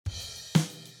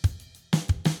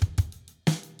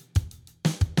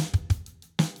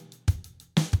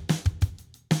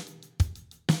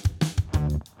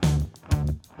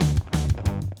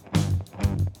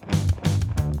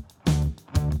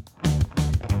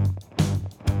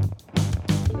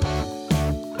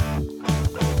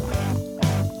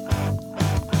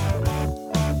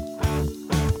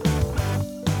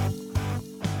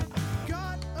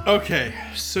Okay,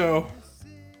 so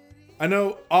I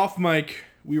know off mic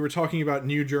we were talking about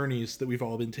new journeys that we've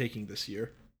all been taking this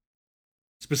year.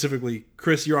 Specifically,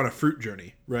 Chris, you're on a fruit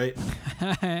journey, right?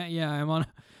 Yeah, I'm on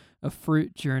a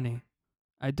fruit journey.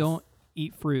 I don't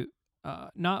eat fruit.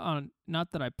 Not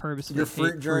that I purposely Your hate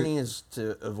fruit journey is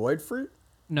to avoid fruit?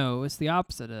 No, it's the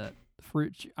opposite of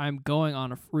that. I'm going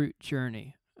on a fruit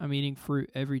journey. I'm eating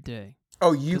fruit every day.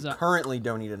 Oh, you 'Cause currently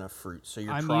don't eat enough fruit, so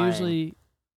you're I'm trying. usually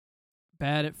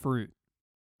bad at fruit.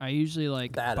 I usually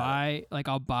Bad at it.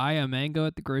 I'll buy a mango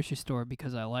at the grocery store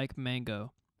because I like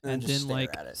mango. And just then stare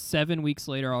like at it. 7 weeks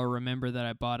later I'll remember that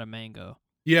I bought a mango.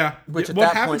 Yeah. Which at what that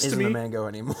point happens to isn't a me? mango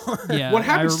anymore. Yeah, What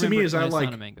happens to me remember is when I it's like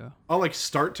not a mango. I'll like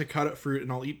start to cut at fruit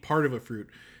and I'll eat part of a fruit,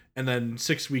 and then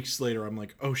 6 weeks later I'm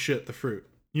like, oh shit, the fruit.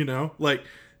 You know, like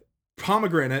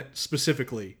pomegranate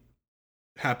specifically.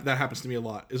 That happens to me a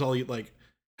lot. Is I'll eat like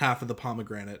half of the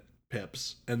pomegranate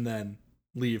pips and then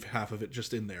leave half of it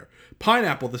just in there.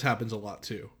 Pineapple, this happens a lot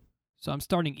too. So I'm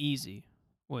starting easy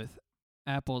with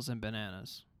apples and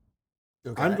bananas.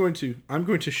 Okay. I'm going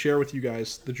to share with you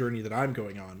guys the journey that I'm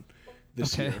going on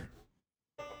this Okay. year.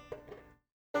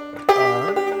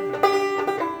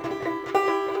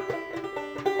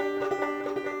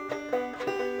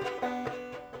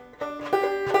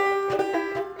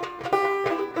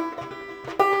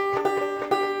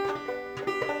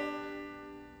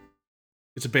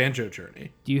 It's a banjo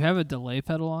journey. Do you have a delay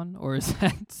pedal on, or is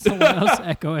that someone else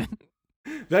echoing?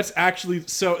 That's actually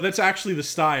the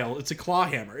style. It's a claw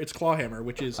hammer. It's claw hammer,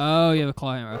 which is Oh, you have a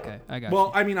claw hammer. Okay, I got well,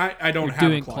 you. I mean, I don't You're have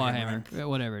doing a claw hammer.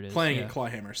 whatever it is. Playing yeah. a claw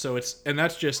hammer. So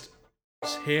that's just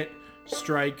hit,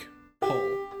 strike,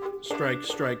 pull, strike,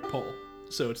 strike, pull.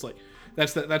 So it's like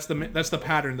that's the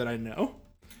pattern that I know.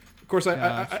 Of course,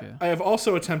 Gotcha. I have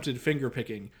also attempted finger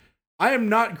picking. I am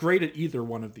not great at either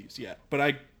one of these yet,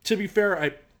 but to be fair,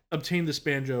 I obtained this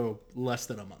banjo less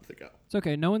than a month ago. It's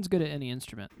okay. No one's good at any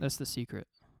instrument. That's the secret.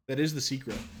 That is the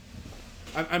secret.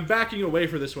 I'm backing away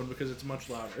for this one because it's much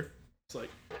louder. It's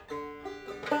like,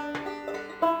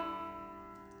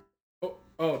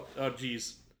 oh,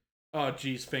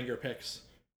 geez, finger picks.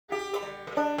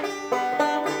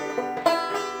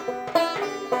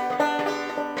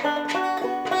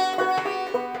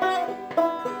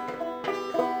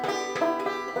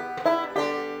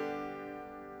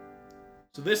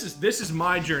 So this is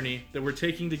my journey that we're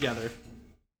taking together.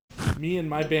 Me and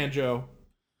my banjo,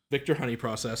 Victor Honey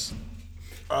Process.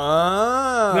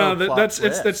 Oh, No,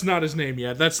 that's not his name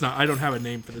yet. I don't have a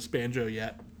name for this banjo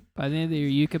yet. By the end of the year,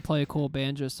 you could play a cool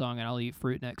banjo song, and I'll eat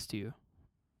fruit next to you.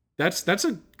 That's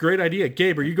a great idea.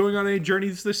 Gabe, are you going on any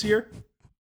journeys this year?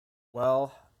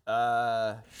 Well,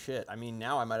 shit. I mean,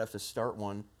 now I might have to start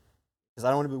one. Because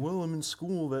I don't want to be, well, I'm in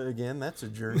school again. That's a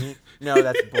journey. No,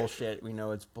 that's bullshit. We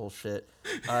know it's bullshit.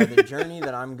 The journey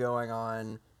that I'm going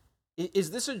on, is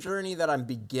this a journey that I'm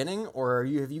beginning, or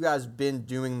have you guys been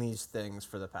doing these things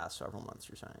for the past several months,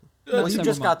 you're saying? Well, you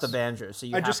just got the banjo, so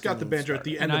you I have just to got the mean banjo at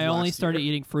the start. end And of I only last started year.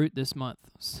 eating fruit this month.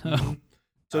 So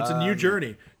So it's a new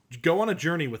journey. Go on a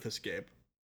journey with this, Gabe.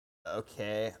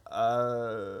 Okay.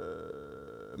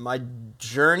 My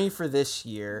journey for this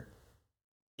year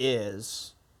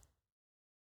is...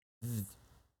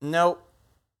 Nope.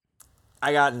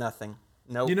 I got nothing.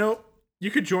 Nope. You know, you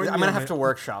could join me. I'm gonna on have to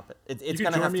workshop it. It's you could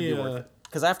gonna have to join be me, worth it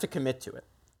because I have to commit to it.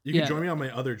 You Yeah. can join me on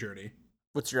my other journey.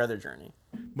 What's your other journey?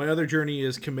 My other journey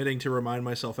is committing to remind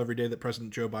myself every day that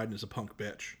President Joe Biden is a punk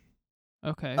bitch.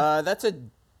 okay. That's a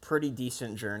pretty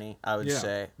decent journey, I would Yeah.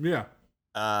 say. Yeah.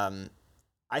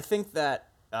 I think that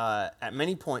at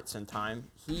many points in time,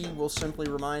 he will simply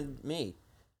remind me,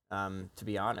 to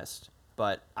be honest.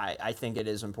 But I think it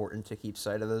is important to keep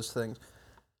sight of those things.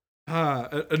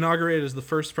 Inaugurated as the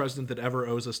first president that ever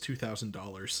owes us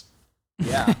 $2,000.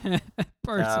 Yeah.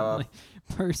 Personally,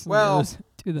 well, it was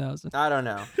 2000. I don't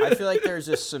know. I feel like there's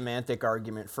a semantic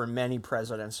argument for many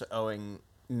presidents owing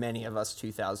many of us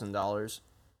 $2,000.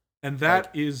 And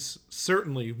that is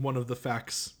certainly one of the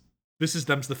facts. This is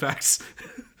them's the facts.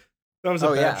 That was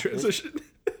a bad transition.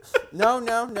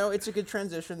 No. It's a good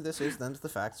transition. This is Them's the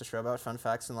Facts, a show about fun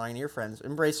facts and lying to your friends.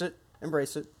 Embrace it.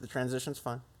 The transition's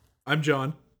fun. I'm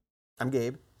John. I'm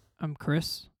Gabe. I'm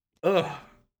Chris. Ugh.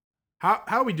 How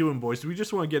are we doing, boys? Do we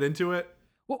just want to get into it?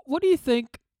 What do you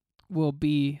think will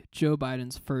be Joe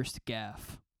Biden's first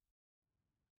gaffe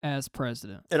as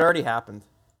president? It already happened.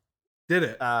 Did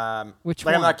it? Which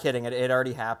like, one? I'm not kidding. It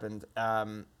already happened.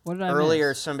 What did I earlier,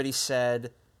 miss? somebody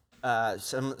said,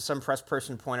 some press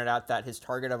person pointed out that his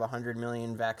target of 100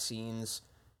 million vaccines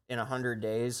in 100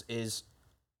 days is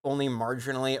only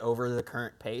marginally over the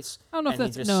current pace. I don't know and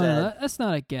if that's no, that's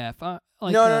not a gaffe.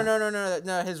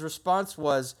 No. His response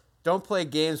was, "Don't play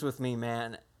games with me,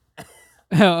 man."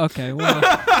 Oh, okay. Well,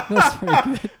 that's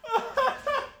pretty good.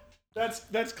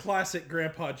 That's classic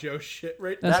Grandpa Joe shit,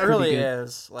 right? That's That pretty really good.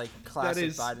 is like classic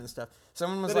is- Biden stuff.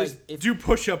 Someone was That like, is, if do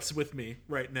push-ups with me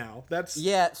right now. That's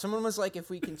yeah, someone was like, if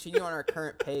we continue on our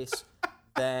current pace,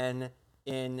 then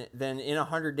in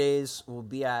 100 days we'll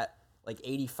be at like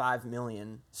 85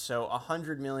 million. So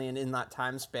 100 million in that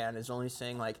time span is only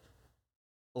saying like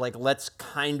let's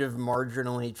kind of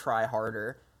marginally try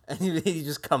harder. And he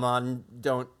just come on,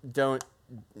 don't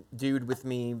dude with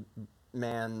me,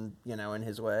 man, in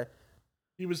his way.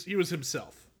 he was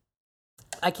himself.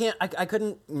 I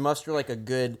couldn't muster like a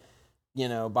good,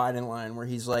 Biden line where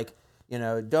he's like,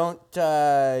 don't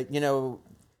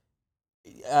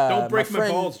break my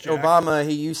friend balls, Jack. Obama,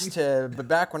 he used to, but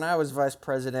back when I was vice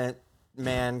president,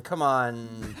 man, come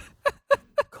on,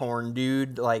 corn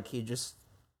dude. Like he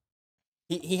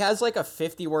has like a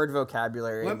 50-word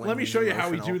vocabulary. when Let me he's show you how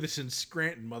we emotional. do this in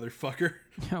Scranton, motherfucker.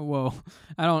 Whoa.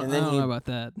 I don't And then know he- about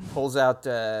that. Pulls out,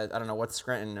 I don't know what's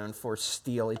Scranton known for,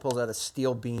 steel. He pulls out a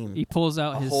steel beam. He pulls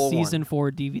out A his whole season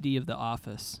 4 DVD of The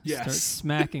Office. Yes. Starts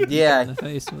smacking people Yeah. in the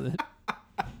face with it.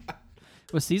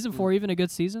 Was season 4 even a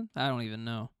good season? I don't even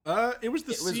know. It was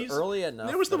the It was season. early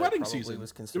enough. It was the that wedding probably season.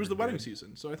 Was It was the considered wedding good.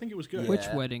 season, so I think it was good. Yeah. Which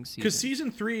wedding season? Because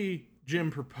season 3,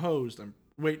 Jim proposed.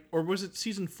 Wait, or was it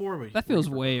season 4? That feels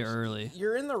way early.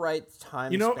 You're in the right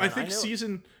time. You know, span. I think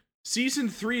season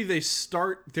 3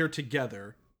 they're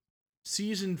together.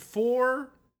 Season 4,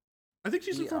 I think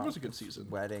season 4 was a good season.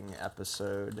 Wedding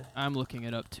episode. I'm looking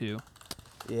it up too.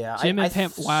 Yeah, Jim and Pam-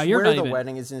 wow, swear you're not the even-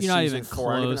 wedding is in you're not season even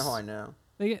 4. I don't even know close. how I know.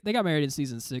 They got married in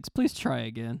season 6. Please try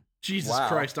again. Jesus Wow.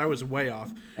 Christ, I was way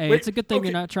off. Hey, Wait, it's a good thing okay.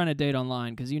 you're not trying to date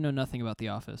online because you know nothing about The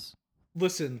Office.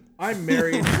 Listen, I'm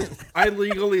married. I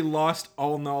legally lost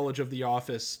all knowledge of The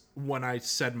Office when I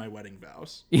said my wedding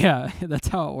vows. Yeah, that's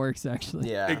how it works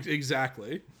actually. Yeah,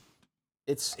 Exactly.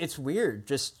 it's weird.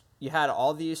 Just you had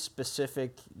all these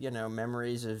specific,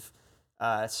 memories of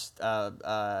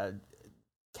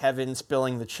Kevin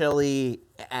spilling the chili,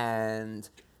 and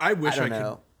I wish I I, don't could.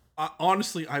 know.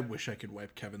 Honestly, I wish I could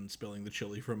wipe Kevin spilling the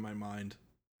chili from my mind.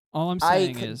 All I'm I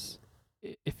saying could- is,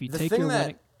 if you the take thing your that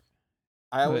wedding,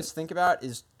 I Go always think about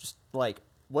is just like,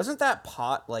 wasn't that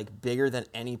pot like bigger than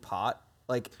any pot?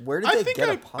 Like, where did I they think get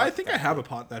a pot? I think I that have a big?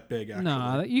 pot that big. Actually,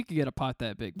 no, you could get a pot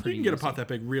that big. you Pretty can get a easy. pot that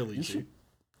big real You easy. should,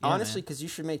 Yeah, honestly, man. because you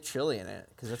should make chili in it,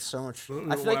 because that's so much.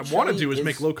 What I feel like I want to chili do is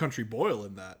make Low Country Boil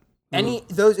in that.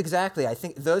 those exactly. I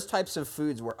think those types of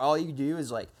foods where all you do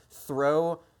is like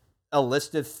throw a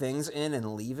list of things in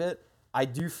and leave it. I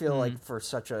do feel like for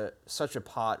such a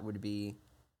pot would be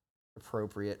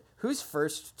appropriate. Who's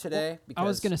first today? I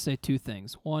was gonna say two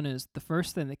things. One is the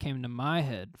first thing that came to my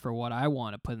head for what I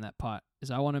want to put in that pot is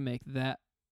I want to make that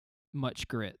much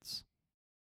grits,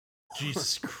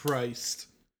 Jesus Christ.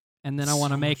 and then I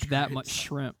want to So make much that much grits.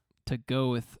 shrimp to go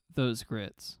with those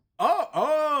grits.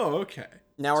 Oh, okay.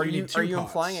 Now, So are you you need two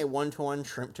implying pots. a 1-to-1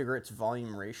 shrimp to grits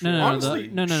volume ratio? No, no, Honestly,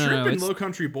 no, shrimp and it's- Low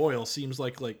Country Boil seems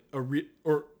like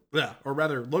or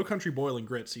rather, Low Country Boil and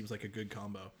grits seems like a good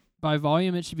combo. By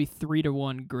volume, it should be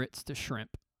 3-to-1 grits to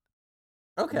shrimp.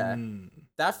 Okay, Mm.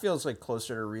 that feels like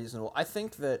closer to reasonable. I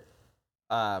think that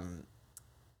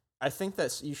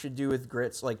you should do with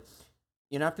grits like,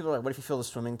 how people are like, what if you fill the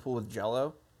swimming pool with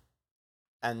Jello?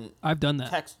 And I've done that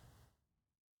text.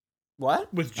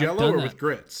 What? With I've Jello done or that. with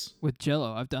grits? with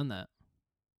Jello. I've done that.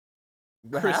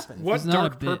 What Chris, happened? what It's not a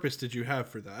dark bit. purpose did you have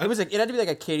for that? It was like, it had to be like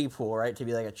a kiddie pool, right? To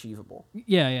be like achievable.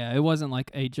 Yeah. It wasn't like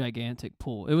a gigantic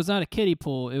pool. It was not a kiddie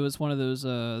pool. It was one of those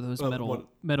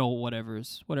metal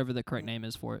whatever the correct name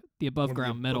is for it. The above One of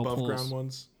ground the metal above pools. ground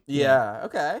ones. Yeah.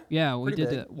 Okay. Yeah, we Pretty did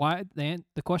big. it. Why?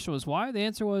 The question was why. The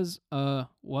answer was,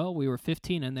 well, we were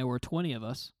 15 and there were 20 of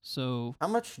us. So How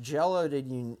much Jello did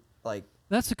you like?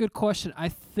 that's a good question. I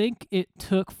think it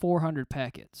took 400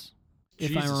 packets, if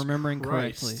I'm Jesus remembering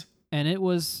correctly. Christ. And it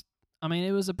was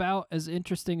about as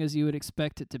interesting as you would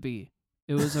expect it to be.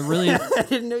 It was a really, I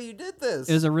didn't know you did this.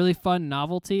 it was a really fun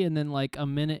novelty. And then like a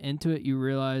minute into it, you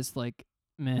realize like,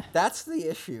 meh. That's the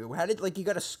issue. How did you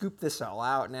got to scoop this all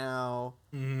out now?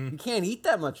 Mhm. You can't eat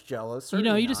that much Jello.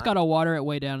 You just gotta water it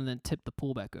way down and then tip the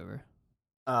pool back over.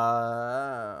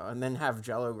 And then have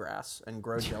Jello grass and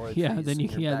grow Jello Yeah, trees then in you-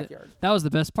 your yeah, backyard. That was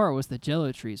the best part. Was the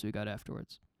Jello trees we got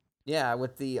afterwards. Yeah,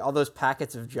 with all those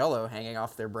packets of Jello hanging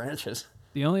off their branches.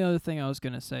 The only other thing I was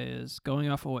going to say is going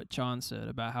off of what John said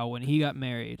about how when he got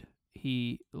married,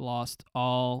 he lost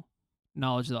all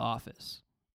knowledge of The Office.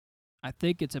 I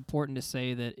think it's important to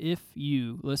say that if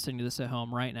you, listening to this at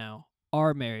home right now,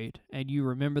 are married and you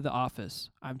remember The Office,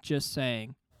 I'm just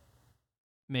saying,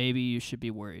 maybe you should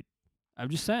be worried. I'm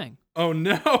just saying. Oh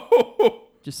no.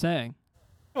 Just saying.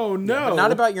 Oh Yeah, no! but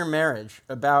not about your marriage.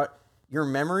 About your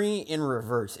memory in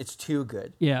reverse. It's too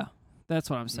good. Yeah, that's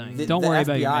what I'm saying. The- Don't the worry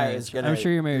about your FBI marriage. is gonna, I'm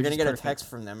sure your marriage You're gonna is get perfect. a text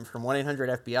from them from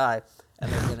 1-800-FBI,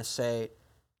 and they're gonna say,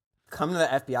 "Come to the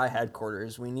FBI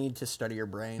headquarters. We need to study your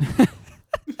brain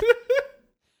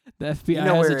The FBI You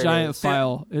know has where a it giant is.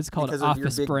 file. It's called because of your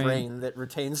Office big Brain. brain that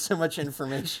retains so much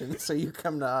information. So you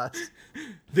come to us."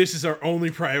 This is our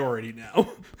only priority now.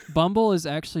 Bumble is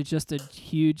actually just a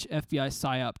huge FBI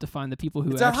psyop to find the people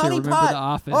who It's a actually remember honeypot. the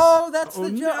Office. Oh, that's Oh the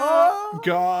no! joke. Oh.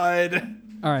 God!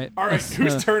 All right. All right, let's,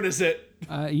 whose turn is it?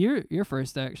 You're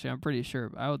first. Actually, I'm pretty sure.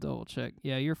 I will double check.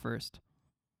 Yeah, you're first.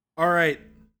 All right,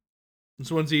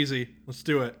 this one's easy. Let's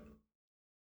do it.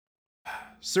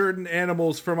 Certain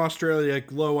animals from Australia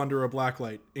glow under a black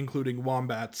light, including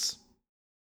wombats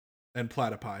and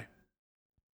platypi.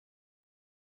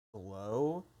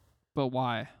 Glow But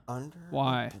why? under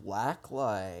Why? a black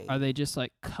light. Are they just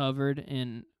like covered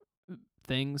in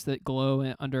things that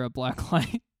glow under a black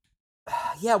light?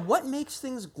 Yeah, what makes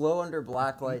things glow under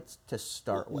black lights to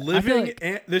start with? Living,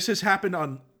 like- this has happened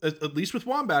on, at least with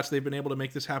wombats, they've been able to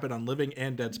make this happen on living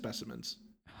and dead specimens.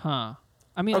 Huh.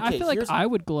 I mean, I Okay, feel like here's- I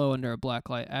would glow under a black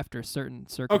light after certain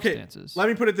Okay, circumstances. let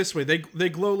me put it this way: they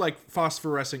glow like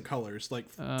phosphorescent colors. Like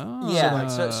Oh. Yeah,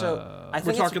 so I we're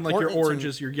think talking it's like your important to-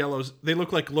 oranges, your yellows. They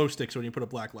look like glow sticks when you put a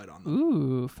black light on them.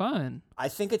 Ooh, fun. I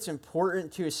think it's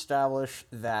important to establish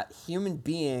that human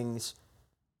beings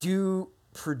do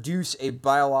produce a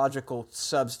biological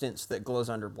substance that glows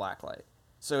under black light.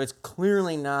 So it's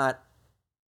clearly not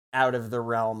out of the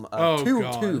realm of Oh,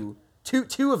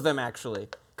 two of them actually.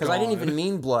 Because I didn't God. even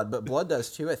mean blood, but blood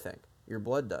does too, I think. Your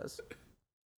blood does.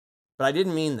 But I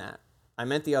didn't mean that. I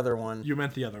meant the other one. You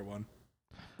meant the other one.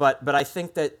 But I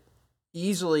think that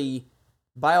easily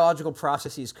biological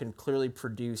processes can clearly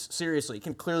produce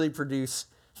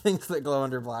things that glow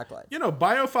under black light. You know,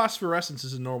 biophosphorescence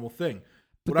is a normal thing.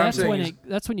 But What I'm that's saying when is-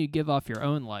 that's when you give off your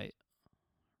own light,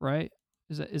 right?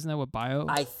 Isn't that what bio?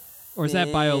 Or is that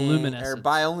think- bioluminescence? Or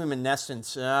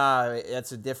bioluminescence.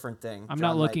 That's a different thing. I'm John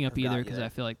not might looking up have got either you because there. I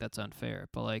feel like that's unfair.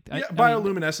 But like, Yeah, I mean,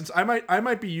 bioluminescence. I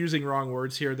might be using wrong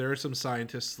words here. There are some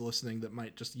scientists listening that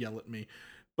might just yell at me.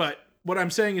 But what I'm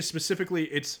saying is specifically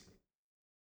it's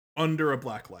under a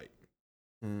black light.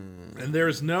 And there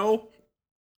is no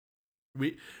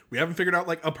we haven't figured out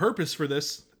like a purpose for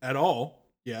this at all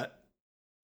yet.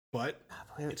 But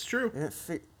it's true.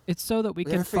 it's so that we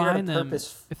can haven't figured out a find them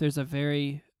purpose. if there's a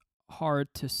very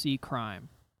hard to see crime.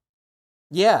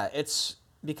 Yeah, it's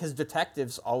because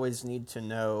detectives always need to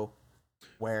know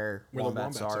where Where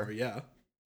wombats the wombats are, yeah.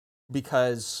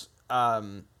 because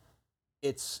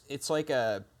it's like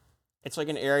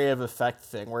an area of effect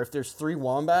thing where if there's 3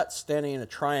 wombats standing in a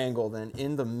triangle, then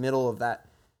in the middle of that,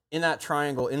 in that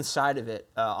triangle, inside of it,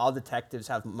 all detectives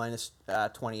have minus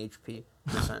 20 HP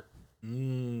percent.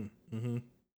 Mm-hmm.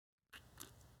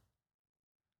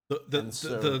 And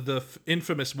so- The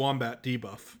infamous wombat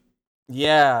debuff.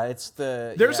 Yeah, it's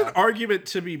the There's yeah. an argument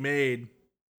to be made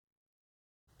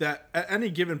that at any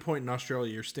given point in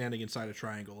Australia, you're standing inside a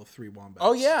triangle of 3 wombats.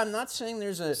 Oh yeah, I'm not saying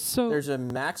there's So- a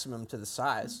maximum to the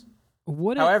size.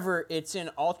 Would it? However, it's in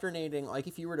alternating. Like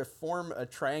if you were to form a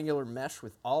triangular mesh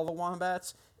with all the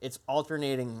wombats, it's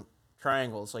alternating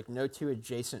triangles. Like no 2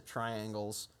 adjacent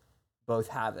triangles both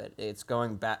have it. It's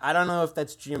going back. I don't know if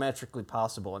that's geometrically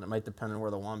possible, and it might depend on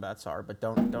where the wombats are. But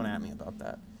don't at me about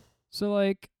that. So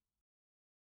like,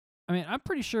 I mean, I'm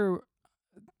pretty sure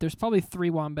there's probably 3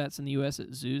 wombats in the U.S.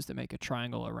 at zoos that make a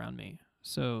triangle around me.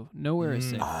 So nowhere is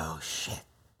safe. Oh shit.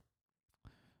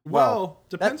 Well,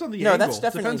 depends on the no, angle. that's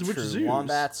definitely Depends which true. zoos.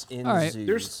 Wombats in All right.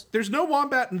 zoos. There's no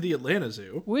wombat in the Atlanta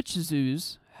Zoo. Which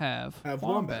zoos have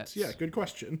Wombats. Yeah, good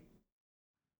question.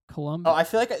 Columbus. Oh, I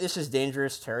feel like this is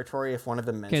dangerous territory if one of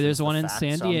them mentions there's the one in fact,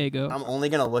 San so I'm- Diego. I'm only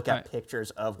gonna look at Alright. pictures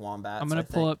of wombats. I'm gonna I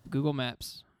pull think. up Google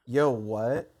Maps. Yo,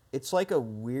 what? It's like a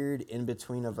weird in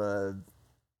between of a.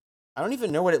 I don't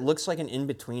even know what it looks like an in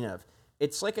between of.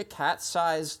 It's like a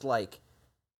cat-sized like.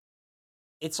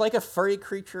 It's like a furry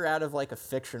creature out of like a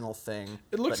fictional thing.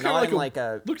 It looks but kind not of in like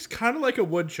a. looks kind of like a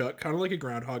woodchuck, kind of like a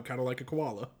groundhog, kind of like a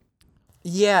koala.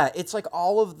 Yeah, it's like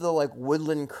all of the like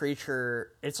woodland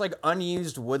creature. It's like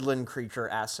unused woodland creature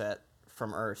asset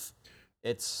from Earth.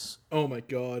 It's. Oh my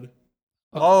god.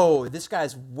 Oh, this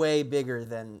guy's way bigger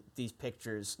than these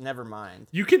pictures. Never mind.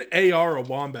 You can AR a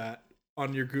wombat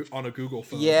on your on a Google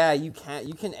phone. Yeah, you can.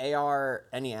 You can AR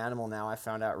any animal now. I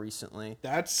found out recently.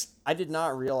 That's I did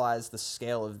not realize the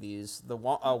scale of these. The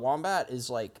wombat is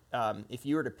like, if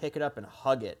you were to pick it up and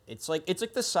hug it, it's like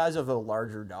the size of a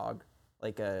larger dog,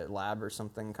 like a lab or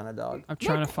something kind of dog. I'm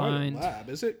trying not to quite a find. lab,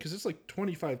 is it? Because it's like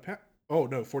 25 pounds. Oh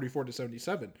no, 44 to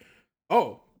 77.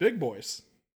 Oh, big boys.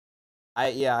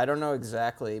 I don't know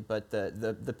exactly, but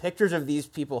the pictures of these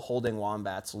people holding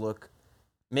wombats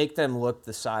make them look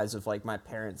the size of like my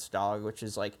parents' dog, which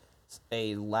is like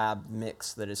a lab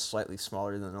mix that is slightly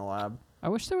smaller than a lab. I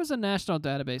wish there was a national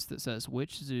database that says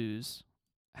which zoos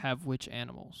have which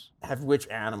animals. Have which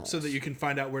animals? So that you can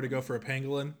find out where to go for a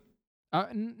pangolin.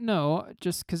 No,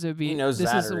 just because it'd be. He knows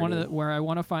this that is one of already. where I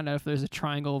want to find out if there's a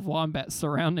triangle of wombats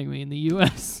surrounding me in the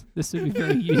U.S. This would be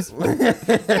very useful.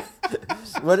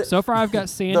 What, So far, I've got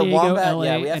San the Diego, wombat, LA,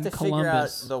 yeah, we have and to figure out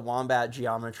Columbus. the wombat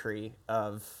geometry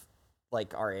of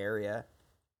like our area,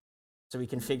 so we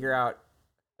can figure out.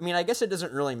 I mean, I guess it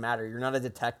doesn't really matter. You're not a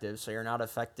detective, so you're not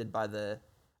affected by the.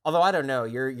 Although I don't know,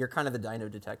 you're kind of the dino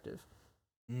detective.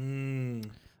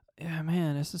 Yeah,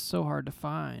 man, this is so hard to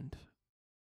find.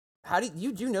 How do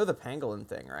you do know the pangolin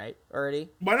thing, right? Already?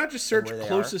 Why not just search where they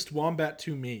closest wombat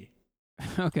to me?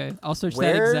 Okay, I'll search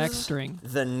that exact Where's string.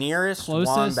 the nearest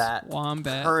Closest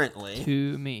wombat currently?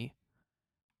 to me.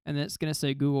 And it's going to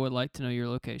say Google would like to know your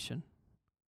location.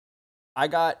 I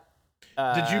got.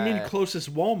 Did you mean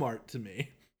closest Walmart to me?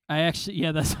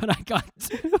 Yeah, that's what I got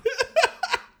too.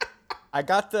 I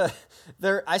got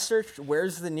I searched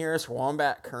where's the nearest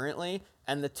wombat currently,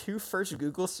 and the two first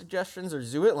Google suggestions are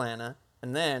Zoo Atlanta,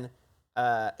 and then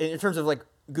in terms of like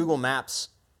Google Maps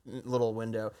little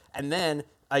window, and then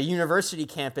a university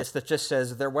campus that just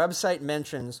says their website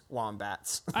mentions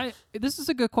wombats. This is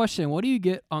a good question. What do you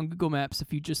get on Google Maps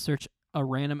if you just search a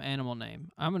random animal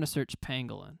name? I'm going to search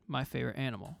pangolin, my favorite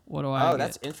animal. What do I get? Oh,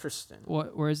 that's interesting.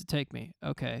 Where does it take me?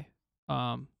 Okay.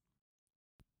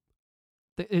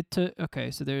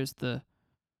 Okay, so there's the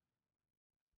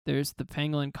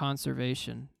pangolin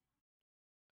conservation.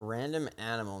 Random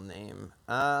animal name.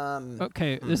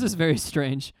 Okay, this is very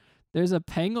strange. There's a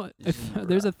pangolin.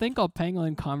 There's a thing called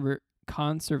pangolin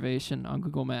conservation on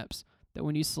Google Maps that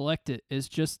when you select it is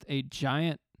just a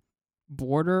giant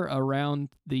border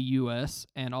around the U.S.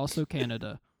 and also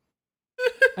Canada,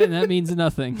 and that means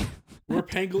nothing. We're a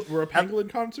pangolin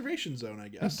conservation zone, I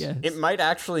guess. It might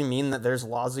actually mean that there's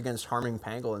laws against harming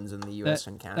pangolins in the U.S.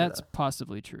 and Canada. That's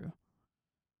possibly true.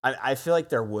 I feel like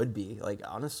there would be, like,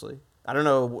 honestly. I don't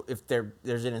know if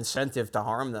there's an incentive to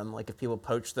harm them, like if people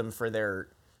poach them for their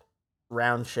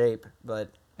round shape,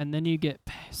 but... And then you get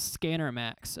Scanner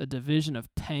Max, a division of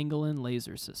Pangolin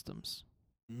Laser Systems.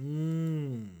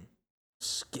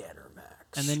 Scanner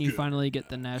Max. And then you finally get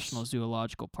the National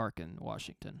Zoological Park in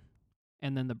Washington.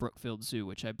 And then the Brookfield Zoo,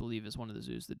 which I believe is one of the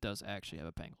zoos that does actually have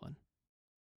a pangolin.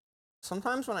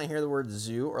 Sometimes when I hear the word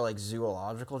zoo or like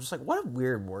zoological, just like, what a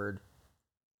weird word.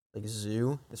 Like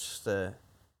zoo, it's just I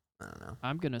don't know.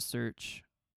 I'm going to search.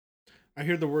 I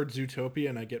hear the word Zootopia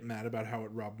and I get mad about how it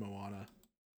robbed Moana.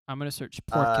 I'm going to search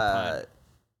porcupine.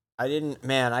 I did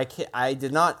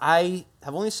not, I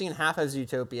have only seen half of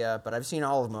Zootopia, but I've seen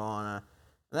all of Moana.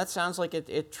 And that sounds like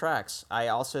it tracks. I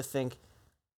also think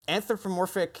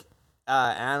anthropomorphic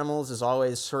animals is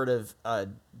always sort of a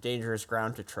dangerous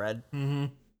ground to tread. Mm-hmm.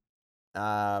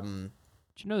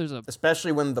 Did you know there's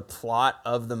especially when the plot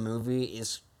of the movie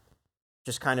is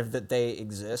just kind of that they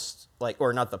exist, like,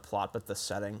 or not the plot, but the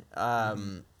setting.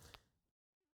 Did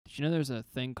you know there's a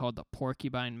thing called the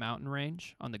Porcupine Mountain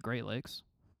Range on the Great Lakes?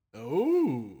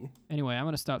 Oh. Anyway, I'm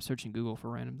going to stop searching Google for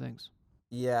random things.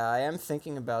 Yeah, I am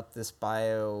thinking about this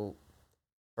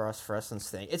biophosphorescence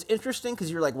thing. It's interesting because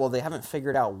you're like, well, they haven't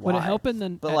figured out why. Would it help at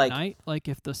like, night? Like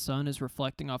if the sun is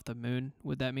reflecting off the moon,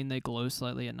 would that mean they glow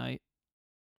slightly at night?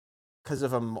 Because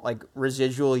of like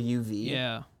residual UV?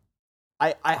 Yeah.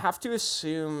 I have to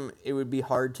assume it would be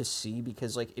hard to see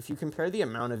because, like, if you compare the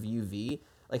amount of UV,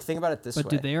 like, think about it this way. But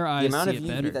do their eyes the amount see of it UV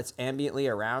better? that's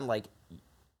ambiently around, like,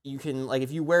 you can, like,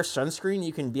 if you wear sunscreen,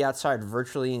 you can be outside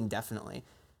virtually indefinitely.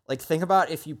 Like, think about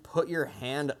if you put your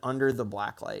hand under the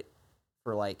blacklight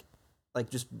for, like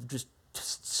just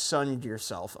sunned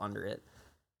yourself under it.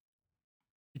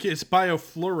 It's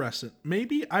biofluorescent.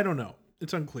 Maybe? I don't know.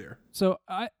 It's unclear. So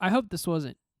I hope this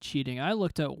wasn't cheating. I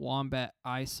looked at wombat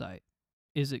eyesight.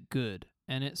 Is it good?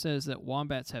 And it says that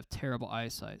wombats have terrible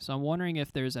eyesight. So I'm wondering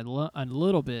if there's a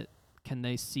little bit, can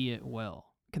they see it well?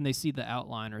 Can they see the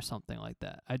outline or something like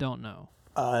that? I don't know.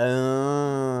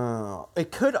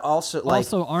 It could also, like...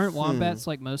 Also, aren't wombats,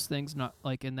 like most things, not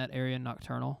like in that area,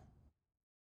 nocturnal?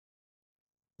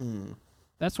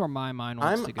 That's where my mind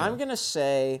wants to go. I'm going to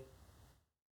say...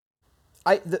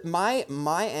 My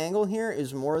angle here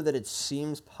is more that it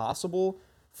seems possible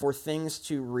for things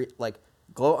to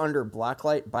glow under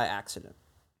blacklight by accident,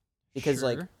 because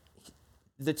Sure. like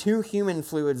the two human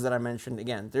fluids that I mentioned,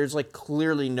 again, there's like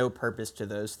clearly no purpose to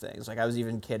those things. Like I was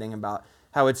even kidding about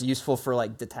how it's useful for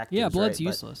like detectives. Yeah, blood's right?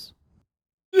 useless.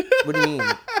 What do you mean?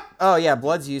 Oh yeah,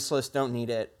 blood's useless. Don't need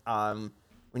it.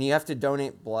 When you have to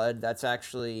donate blood, that's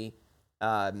actually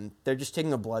they're just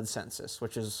taking a blood census,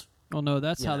 which is Well, no,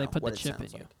 that's you how they know, put the what it chip in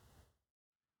sounds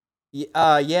you.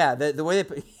 like. Yeah, the way they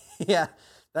put yeah,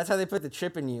 that's how they put the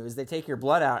chip in you is they take your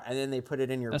blood out and then they put it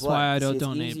in your That's blood. why I See, don't it's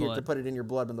donate easier to blood. put it in your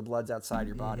blood when the blood's outside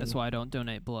your body. That's why I don't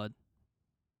donate blood.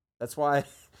 That's why,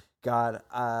 God,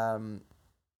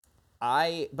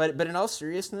 but in all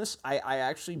seriousness, I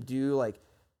actually do like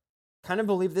kind of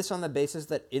believe this on the basis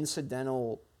that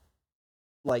incidental,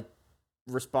 like,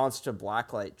 response to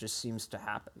blacklight just seems to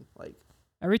happen. Like,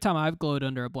 Every time I've glowed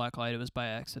under a black light, it was by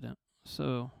accident.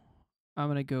 So I'm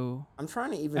gonna go. I'm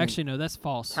trying to even Actually, no, that's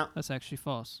false. count- That's actually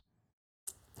false.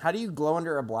 How do you glow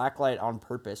under a black light on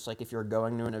purpose? Like if you're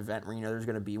going to an event where you know there's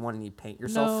going to be one and you paint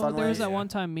yourself No, fun there was ways? that one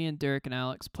time me and Derek and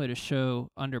Alex played a show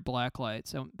under black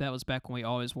lights. And that was back when we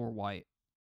always wore white.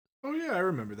 Oh yeah, I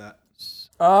remember that.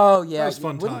 Oh yeah, That was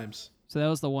fun wouldn't- times. So that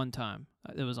was the one time.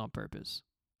 It was on purpose.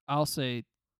 I'll say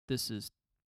this is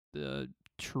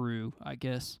true, I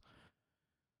guess.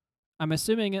 I'm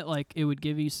assuming it would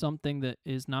give you something that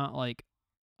is not like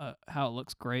how it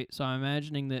looks great. So I'm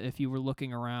imagining that if you were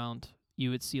looking around, you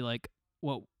would see like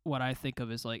what I think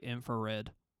of as like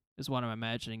infrared is what I'm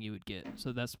imagining you would get.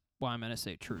 So that's why I'm gonna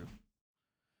say true.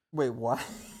 Wait, what?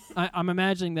 I'm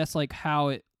imagining that's like how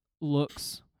it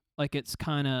looks. Like it's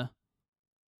kind of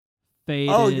faded.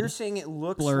 Oh, you're saying it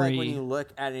looks like when blurry. you look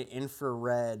at an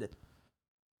infrared,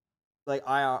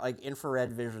 like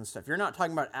infrared vision stuff. You're not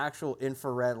talking about actual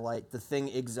infrared light, the thing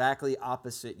exactly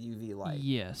opposite UV light.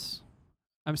 Yes.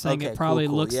 I'm saying Okay, it probably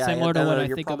cool. looks Yeah, similar to no, what no, I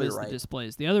you're think of probably as right. the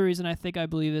displays. The other reason I think I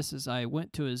believe this is I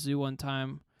went to a zoo one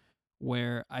time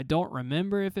where I don't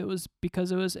remember if it was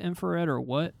because it was infrared or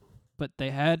what, but they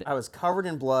had I was covered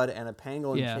in blood and a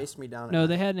pangolin Yeah. chased me down. at no, night.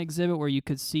 they had an exhibit where you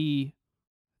could see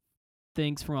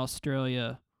things from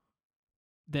Australia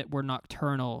that were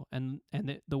nocturnal, and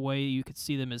the way you could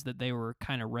see them is that they were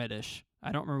kind of reddish.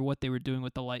 I don't remember what they were doing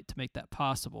with the light to make that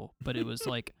possible, but it was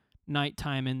like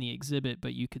nighttime in the exhibit,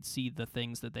 but you could see the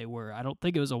things that they were. I don't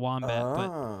think it was a wombat, but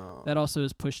Oh, that also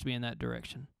has pushed me in that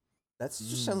direction. that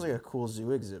just sounds like a cool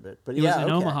zoo exhibit. But It yeah, was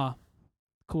in okay. Omaha.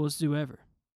 Coolest zoo ever.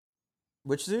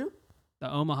 Which zoo? The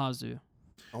Omaha Zoo.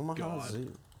 Omaha God.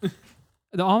 Zoo.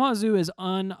 The Omaha Zoo is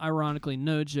unironically,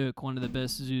 no joke, one of the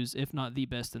best zoos, if not the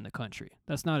best in the country.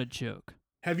 That's not a joke.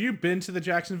 Have you been to the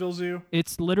Jacksonville Zoo?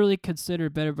 It's literally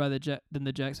considered better by than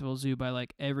the Jacksonville Zoo by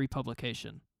like every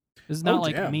publication. This is not Oh,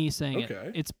 like damn. me saying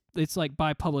Okay. it. It's like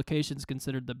by publications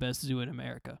considered the best zoo in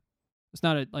America. It's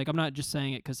not I'm not just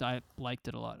saying it because I liked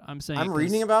it a lot. I'm saying I'm it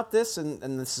reading about this, and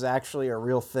this is actually a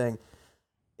real thing.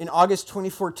 In August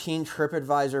 2014,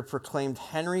 TripAdvisor proclaimed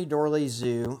Henry Dorley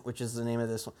Zoo, which is the name of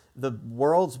this one, the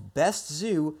world's best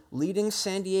zoo, leading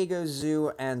San Diego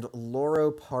Zoo and Loro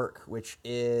Park, which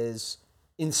is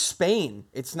in Spain.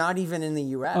 It's not even in the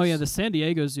U.S. Oh yeah, the San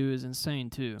Diego Zoo is insane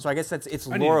too. So I guess it's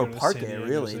I need to Loro go to Park, San Diego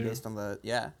really, Zoo. based on the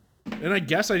And I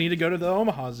guess I need to go to the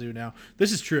Omaha Zoo now.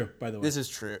 This is true, by the way. This is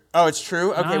true. Oh, it's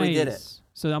true. Okay, we did it. Nice.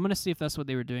 So I'm gonna see if that's what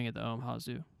they were doing at the Omaha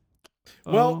Zoo.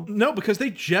 Well, Oh, no, because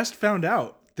they just found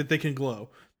out that they can glow.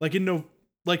 Like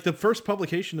like the first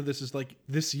publication of this is like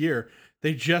this year.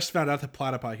 They just found out that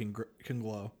platypi can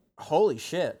glow. Holy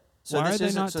shit! So why this are they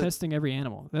isn't- not so- testing every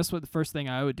animal? That's what the first thing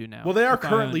I would do now. Well, they are if I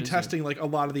owned currently a zoo. testing like a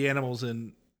lot of the animals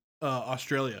in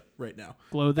Australia right now.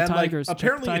 Glow the and tigers. like check the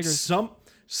apparently it's tigers.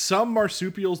 some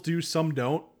marsupials do, some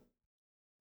don't.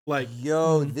 Like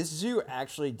Yo, this zoo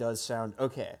actually does sound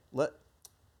okay.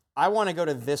 I want to go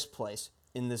to this place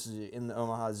in this zoo, in the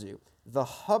Omaha Zoo. The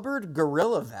Hubbard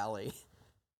Gorilla Valley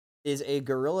is a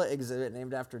gorilla exhibit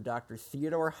named after Dr.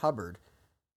 Theodore Hubbard,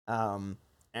 and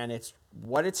it's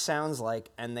what it sounds like.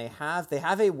 And they have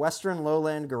a Western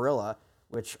lowland gorilla,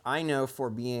 which I know for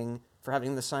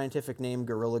having the scientific name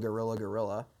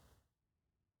gorilla.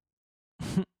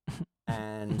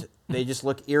 And they just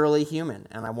look eerily human,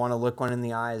 and I want to look one in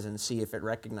the eyes and see if it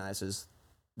recognizes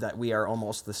that we are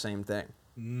almost the same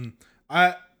thing.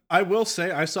 I will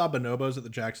say I saw bonobos at the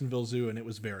Jacksonville Zoo and it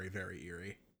was very, very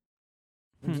eerie.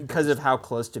 Because of how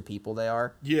close to people they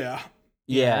are. Yeah.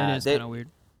 It is kind of weird.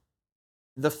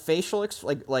 The facial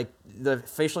the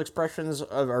facial expressions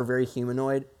are very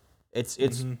humanoid. It's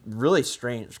really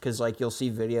strange because like you'll see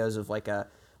videos of like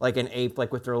an ape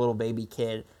like with their little baby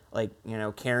kid like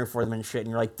caring for them and shit, and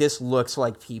you're like, this looks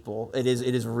like people. It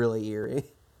is really eerie.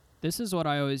 This is what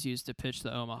I always use to pitch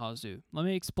the Omaha Zoo. Let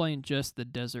me explain just the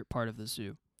desert part of the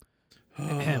zoo.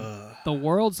 The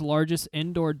world's largest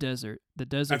indoor desert, the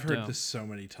Desert I've heard Dome, this so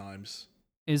many times.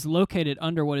 is located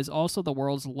under what is also the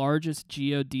world's largest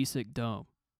geodesic dome.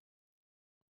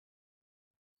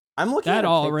 I'm looking at That a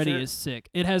already picture. is sick.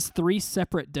 It has 3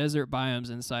 separate desert biomes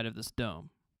inside of this dome.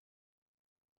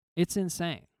 It's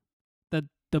insane.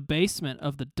 The basement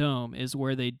of the dome is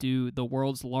where they do the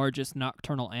world's largest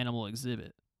nocturnal animal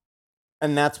exhibit.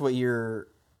 And that's what you're.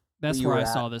 That's you where were I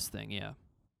saw at. this thing, yeah.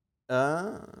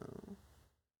 Uh,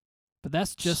 But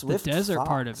that's just Swift the desert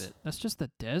part of Fox. it. That's just the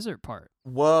desert part.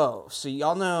 Whoa! So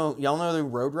y'all know the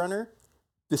Roadrunner.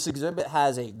 This exhibit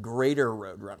has a greater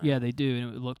Roadrunner. Yeah, they do,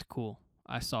 and it looked cool.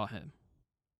 I saw him.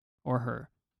 Or her.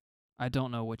 I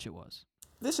don't know which it was.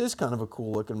 This is kind of a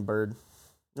cool looking bird.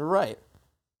 You're right.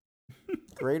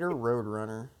 Greater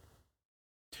Roadrunner.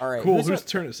 All right. Cool. Who's Whose up,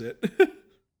 turn is it?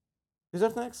 who's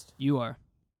up next? You are.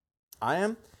 I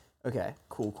am? Okay.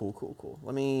 Cool.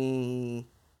 Let me.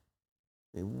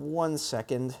 Give me 1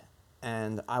 second,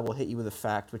 and I will hit you with a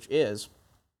fact, which is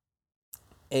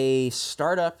a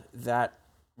startup that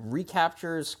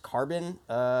recaptures carbon,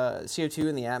 CO2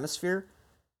 in the atmosphere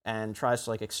and tries to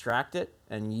like extract it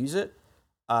and use it,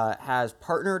 has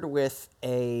partnered with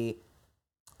a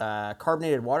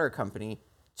carbonated water company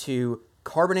to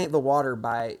carbonate the water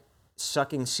by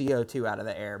sucking CO2 out of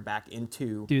the air back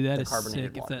into Dude, that the is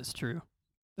carbonated sick water. if that's true.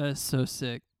 That is so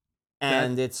sick.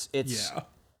 And it's Yeah.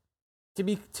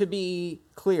 to be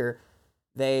clear,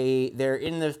 they're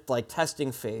in the like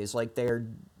testing phase. Like they're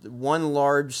one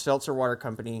large seltzer water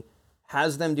company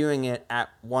has them doing it at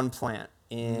one plant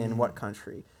in what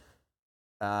country?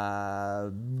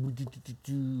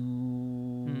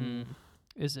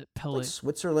 Is it Like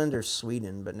Switzerland or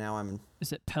Sweden, but now I'm.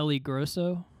 Is it Pelli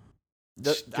Grosso?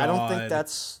 I don't God. think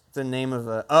that's the name of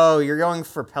a. Oh, you're going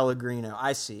for Pellegrino.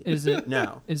 I see. Is it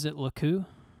No. Is it Laku?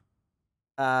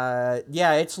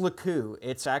 Yeah, it's Laku.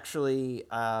 It's actually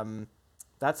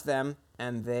that's them,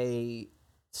 and they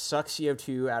suck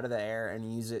CO2 out of the air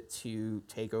and use it to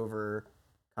take over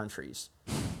countries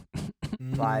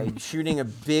by shooting a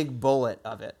big bullet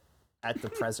of it at the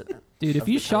president. Dude, if of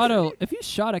you the shot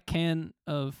country. a can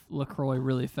of LaCroix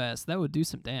really fast, that would do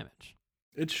some damage.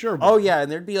 It sure. Oh would. yeah,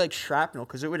 and there'd be like shrapnel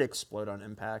because it would explode on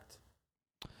impact.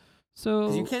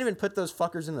 Because you So can't even put those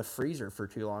fuckers in the freezer for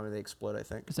too long, or they explode. I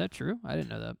think. is that true? I didn't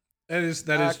know that. That is.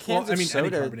 Well, cans I of mean, any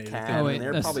soda carbonated can, thing. Oh and wait,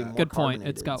 they're that's probably a more good point.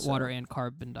 It's carbonated, got water so- and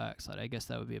carbon dioxide. I guess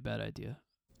that would be a bad idea.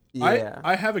 Yeah.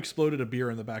 I have exploded a beer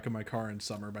in the back of my car in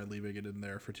summer by leaving it in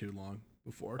there for too long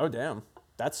before. Oh damn,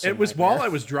 that's. It was while I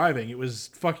was driving. It was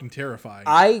fucking terrifying.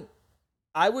 I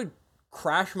would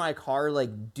crash my car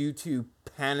like due to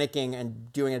panicking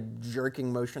and doing a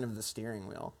jerking motion of the steering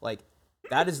wheel. Like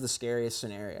that is the scariest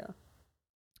scenario.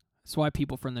 That's why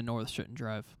people from the north shouldn't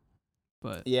drive.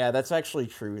 But Yeah, that's actually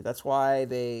true. That's why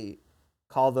they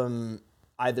call them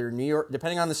either New York,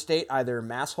 depending on the state, either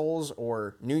massholes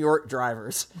or New York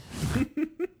drivers.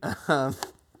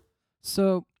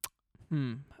 so,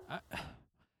 do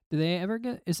they ever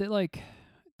get? Is it like,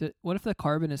 what if the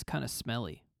carbon is kind of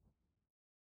smelly?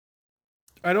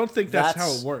 I don't think that's how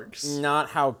That's it works. Not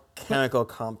how chemical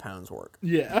compounds work.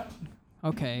 Yeah.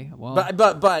 Okay, well,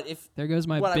 But if there goes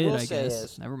my what I bid. will I say guess.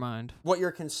 is- Never mind. what your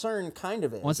concern kind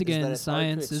of is, Once is again, that it's hard to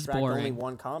science is extract only boring.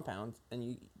 one compound,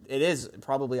 and it is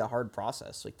probably a hard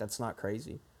process. Like that's not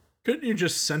crazy. Couldn't you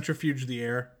just centrifuge the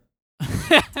air?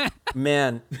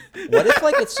 Man, what if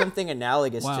like it's something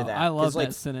analogous Wow, to that? I love 'Cause, like,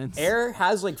 that sentence. Air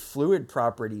has like fluid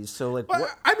properties, so like Well,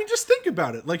 what? I mean, just think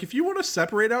about it. Like, if you want to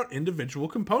separate out individual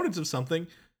components of something,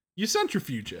 you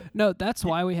centrifuge it. No, that's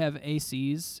why we have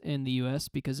ACs in the U.S.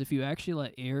 because if you actually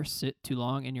let air sit too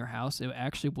long in your house, it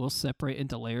actually will separate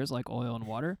into layers like oil and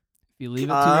water. If you leave it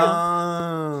too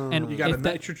long. And You got a if that-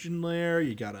 nitrogen layer.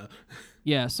 You got a.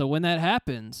 Yeah, so when that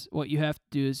happens, what you have to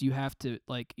do is you have to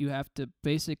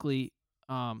basically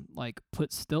like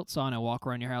put stilts on and walk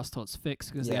around your house till it's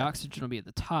fixed because the Yeah. oxygen will be at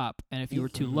the top, and if you were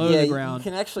too low yeah, to the ground,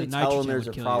 you can actually the tell when nitrogen there's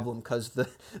would a kill problem because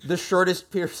the shortest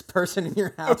person in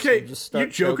your house Okay, will just you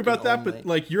start joke about that, choking but only.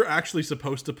 like, you're actually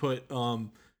supposed to put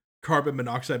carbon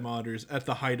monoxide monitors at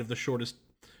the height of the shortest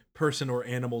person or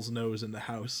animal's nose in the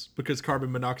house because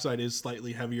carbon monoxide is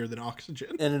slightly heavier than oxygen.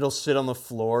 and it'll sit on the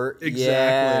floor. Exactly,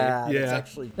 Yeah, yeah. That's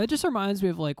actually That just reminds me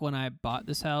of like when I bought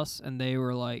this house and they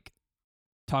were like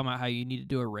talking about how you need to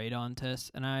do a radon test,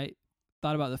 and I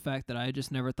thought about the fact that I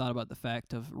just never thought about the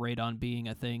fact of radon being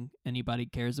a thing anybody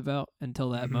cares about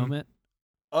until that Mhm. moment.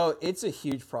 Oh, it's a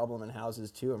huge problem in houses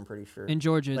too. I'm pretty sure. In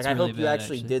Georgia, it's Like I really hope you bad,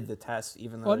 actually did the test,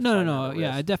 even though. Well, it's no, probably no, not no. a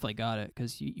Yeah, I risk. definitely got it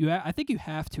because I think you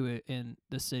have to in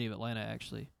the city of Atlanta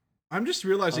actually. I'm just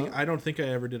realizing Huh? I don't think I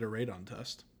ever did a radon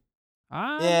test.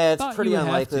 I Yeah, it's thought you pretty would have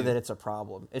unlikely to. that it's a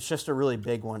problem. It's just a really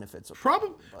big one if it's a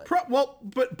Probably, problem.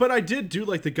 but I did do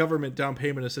like the government down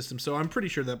payment assistance, so I'm pretty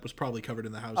sure that was probably covered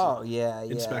in the house Oh yeah,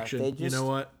 yeah. inspection. They You just, know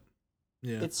what?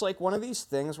 Yeah. It's like one of these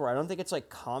things where I don't think it's like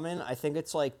common. I think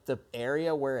it's like the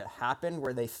area where it happened,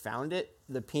 where they found it,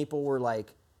 the people were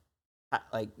like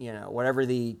whatever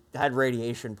had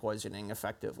radiation poisoning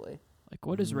effectively. Like,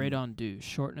 what does radon do?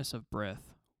 Shortness of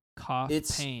breath, cough,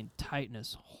 It's- pain,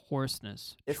 tightness,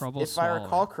 hoarseness, If trouble I swallowing.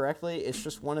 recall correctly, it's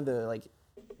just one of the like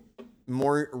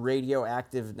more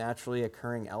radioactive naturally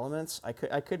occurring elements. I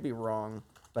could be wrong,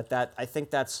 but I think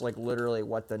that's like literally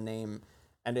what the name,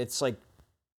 and it's like,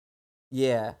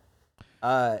 yeah.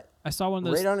 I saw one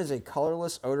of those. Radon is a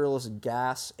colorless, odorless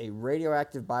gas, a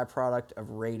radioactive byproduct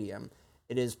of radium.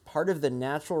 It is part of the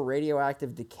natural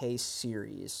radioactive decay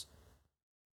series.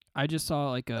 I just saw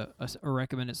like a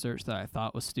recommended search that I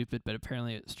thought was stupid, but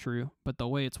apparently it's true. But the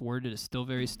way it's worded is still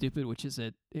very stupid, which is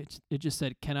it just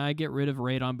said, "Can I get rid of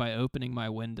radon by opening my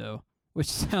window?" Which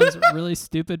sounds really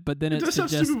stupid, but then It it does sound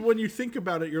suggests, stupid when you think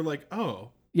about it. You're like,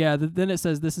 oh, yeah. Then it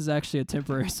says this is actually a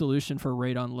temporary solution for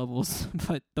radon levels,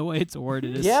 but the way it's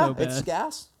worded is Yeah, so bad. it's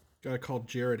gas. gotta call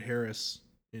Jared Harris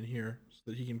in here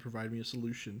so that he can provide me a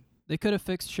solution. They could have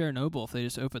fixed Chernobyl if they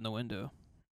just opened the window.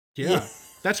 Yeah,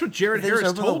 that's what Jared If they just Harris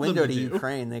opened the told them window to to do.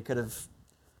 Ukraine, they could have.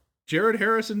 Jared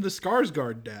Harris and the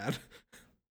Skarsgård dad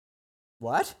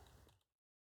What?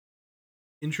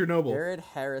 in Chernobyl. Jared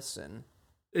Harrison.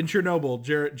 In Chernobyl,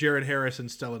 Jared Harris and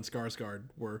Stellan Skarsgård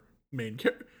were main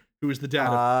character. Who was the dad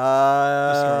of Oh,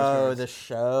 Skarsgårds. the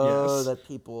show Yes.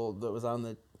 that was on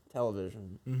the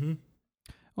television. Mm-hmm.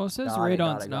 Well, it says Got it,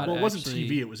 radon's got not. Well, it wasn't actually,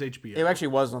 TV. It was HBO. It actually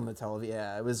was on the television.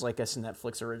 Yeah, it was like a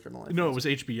Netflix original. I No, it think. was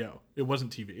HBO. It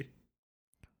wasn't TV.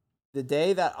 The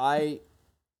day that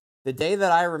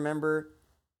I remember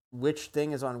which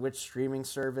thing is on which streaming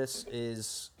service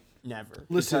is never.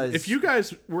 Listen, because if you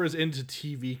guys were as into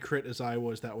TV crit as I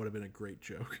was, that would have been a great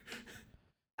joke.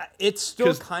 it still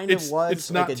 'cause kind of it's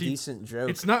was not like a T- decent joke.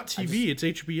 It's not TV. It's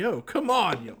HBO. Come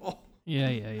on, y'all.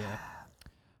 Yeah.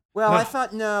 Well, No. I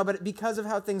thought no, but because of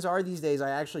how things are these days, I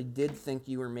actually did think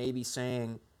you were maybe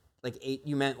saying like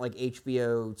you meant like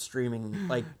HBO streaming.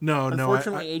 Like No,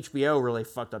 unfortunately, HBO really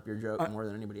fucked up your joke more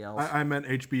than anybody else. I meant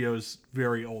HBO's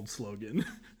very old slogan.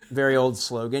 Very old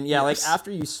slogan. Yeah, Yes. like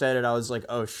after you said it, I was like,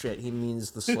 oh shit, he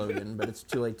means the slogan, but it's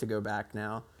too late to go back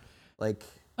now. Like,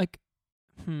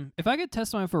 If I could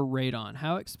test mine for radon,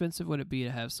 how expensive would it be to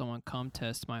have someone come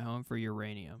test my home for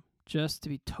uranium, just to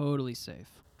be totally safe?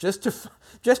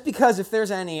 just because if there's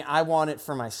any, I want it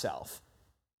for myself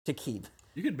to keep.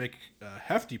 You could make a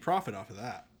hefty profit off of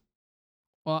that.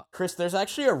 Well, Chris, there's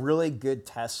actually a really good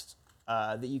test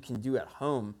that you can do at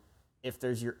home if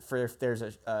there's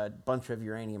a bunch of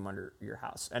uranium under your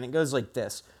house, and it goes like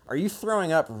this: are you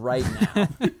throwing up right now?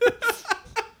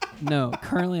 no,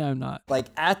 currently I'm not. Like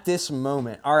at this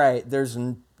moment? All right, there's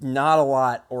not a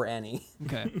lot or any.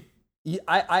 Okay.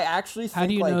 I actually think How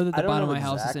do you like, know that I the don't bottom know of my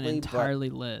house isn't exactly, but entirely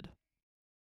lead?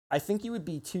 I think you would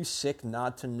be too sick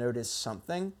not to notice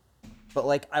something. But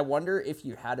like, I wonder if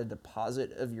you had a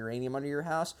deposit of uranium under your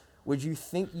house, would you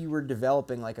think you were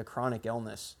developing like a chronic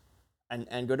illness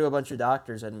and go to a bunch of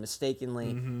doctors and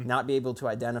mistakenly not be able to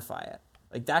identify it?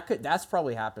 Like that's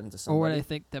probably happened to Or would somebody. I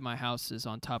think that my house is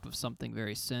on top of something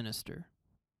very sinister?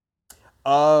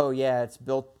 Oh yeah, it's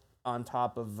built on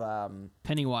top of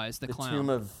Pennywise the the clown. tomb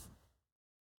of.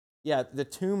 Yeah, the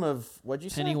tomb of what'd you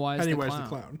say? Pennywise, Pennywise the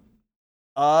clown.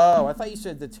 Oh, I thought you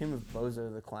said the tomb of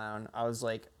Bozo the clown. I was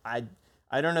like, I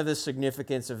don't know the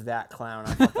significance of that clown.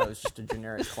 I thought that was just a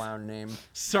generic clown name.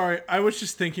 Sorry, I was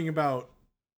just thinking about.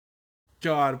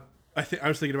 God, I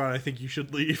was thinking about. I think you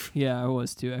should leave. Yeah, I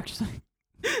was too, actually.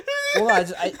 Well,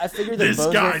 I figured that This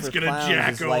Bozo guy's for gonna clowns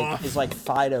jack is like off. is like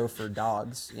Fido for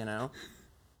dogs, you know.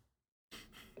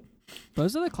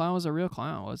 Bozo the clown was a real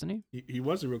clown, wasn't he? He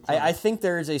was a real clown. I think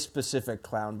there is a specific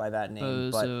clown by that name,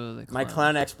 Bozo but the clown. my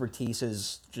clown expertise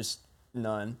is just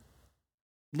none.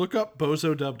 Look up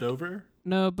Bozo dubbed over.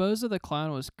 No, Bozo the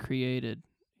clown was created.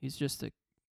 He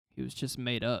was just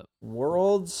made up.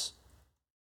 World's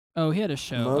Oh, he had a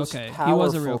show. most Okay, he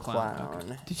was a real powerful clown. Okay.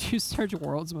 clown. Did you search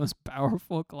world's most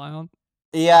powerful clown?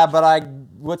 Yeah, but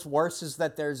what's worse is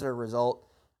that there's a result.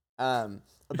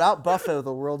 About Buffo,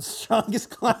 the world's strongest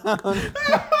clown.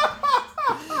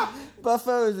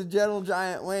 Buffo is a gentle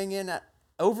giant weighing in at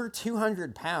over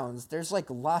 200 pounds. There's like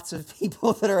lots of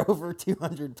people that are over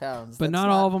 200 pounds. But not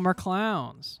all of them are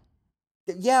clowns.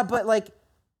 Yeah, but like,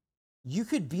 you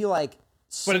could be like.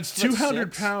 But it's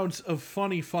 200 6'6", pounds of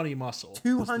funny muscle.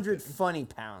 200 funny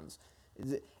pounds.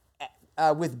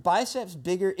 With biceps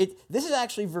bigger. This is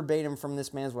actually verbatim from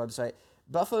this man's website.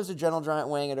 Buffalo's a gentle giant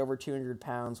weighing at over 200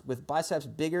 pounds with biceps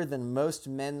bigger than most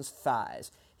men's thighs.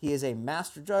 He is a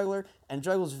master juggler and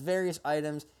juggles various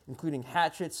items, including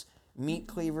hatchets, meat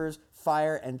cleavers,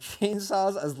 fire, and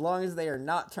chainsaws as long as they are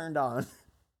not turned on.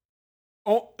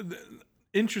 Oh,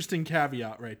 interesting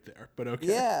caveat right there, but okay.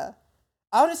 Yeah.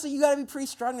 Honestly, you gotta be pretty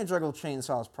strong to juggle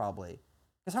chainsaws, probably.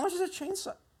 Because how much is a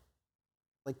chainsaw?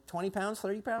 Like 20 pounds,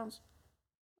 30 pounds?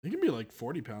 It can be like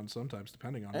 40 pounds sometimes,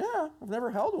 depending on it. Yeah, I've never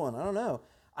held one. I don't know.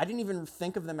 I didn't even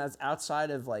think of them as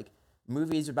outside of like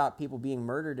movies about people being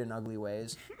murdered in ugly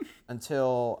ways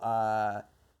until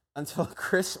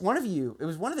Chris, one of you, it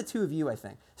was one of the two of you, I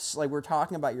think. Like we're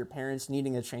talking about your parents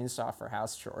needing a chainsaw for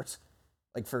house chores,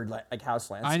 like for like house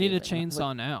landscaping. I need a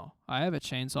chainsaw now. I have a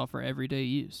chainsaw for everyday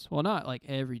use. Well, not like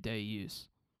everyday use.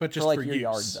 But just for like for your use.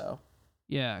 yard though.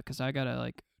 Yeah, because I gotta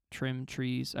like trim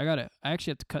trees. I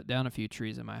actually have to cut down a few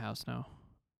trees in my house now.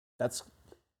 That's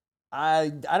I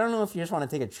don't know if you just want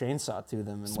to take a chainsaw to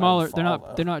them and Smaller. let them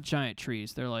fall, They're not giant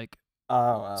trees. They're like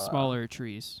oh, smaller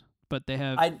trees, but they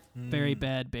have very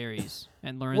bad berries.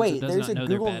 And Lorenzo Wait, does there's not a know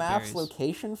Google they're bad Maps berries.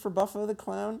 location for Buffalo the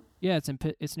Clown? Yeah,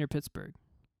 it's near Pittsburgh.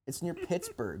 It's near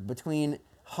Pittsburgh, between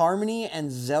Harmony and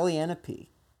Zelienope.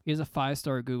 He has a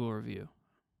 5-star Google review.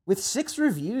 With 6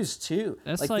 reviews, too.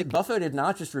 That's like like- Buffalo did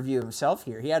not just review himself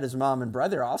here. He had his mom and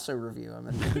brother also review him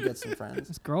and he get some friends.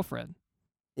 His girlfriend.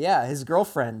 Yeah, his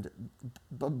girlfriend,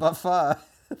 Buffa,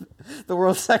 the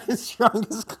world's second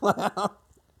strongest clown.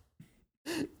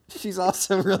 She's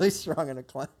also really strong in a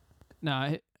clown. No,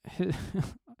 I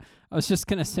was just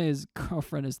gonna say his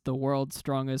girlfriend is the world's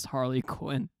strongest Harley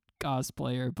Quinn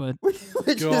cosplayer, but Which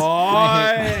is,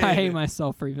 I hate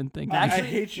myself for even thinking. I Actually,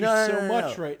 hate you no, so no, no,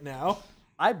 much no. right now.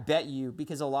 I bet you,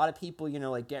 because a lot of people,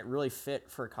 like get really fit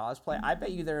for cosplay, I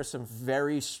bet you there are some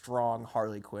very strong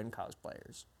Harley Quinn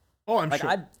cosplayers. Oh, I'm Like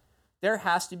sure. there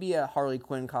has to be a Harley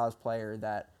Quinn cosplayer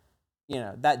that,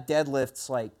 that deadlifts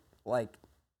like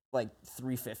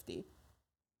 350.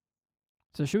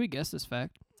 So should we guess this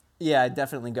fact? Yeah,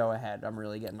 definitely go ahead. I'm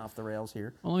really getting off the rails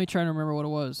here. Well, let me try to remember what it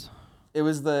was. It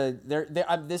was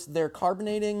they're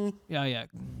carbonating Yeah.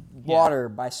 water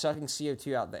by sucking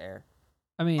CO2 out the air.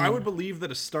 I mean, I would believe that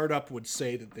a startup would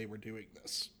say that they were doing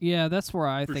this. yeah, that's where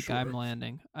I For think I'm sure.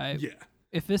 landing. Yeah.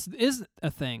 If this is a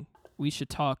thing, we should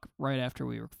talk right after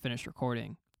we finish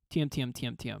recording.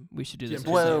 TM. We should do this.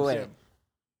 TM. Wait, ourselves. wait.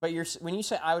 But when you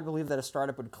say I would believe that a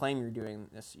startup would claim you're doing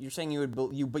this, you're saying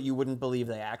but you wouldn't believe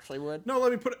they actually would? No,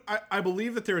 let me put it. I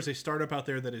believe that there is a startup out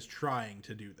there that is trying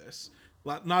to do this.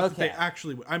 Not that they Okay.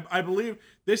 actually would. I believe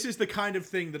this is the kind of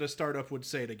thing that a startup would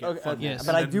say to get Okay, funded. yes.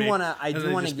 But I do want to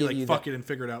just be give like, you fuck it and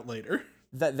figure it out later.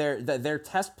 that their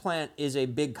test plant is a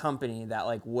big company that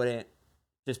like wouldn't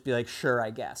just be like, sure,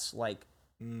 I guess, like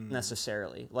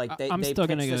necessarily. Like I'm they still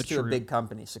pitched gonna go this to a true. big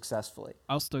company successfully.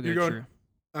 I'll still go You're going- true.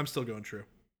 I'm still going true.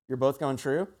 You're both going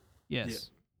true? Yes.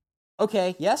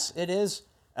 Okay, yes, it is.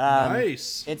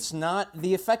 Nice. It's not,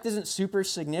 the effect isn't super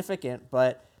significant,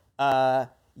 but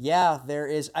yeah, there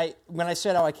is. When I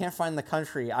said, I can't find the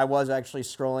country, I was actually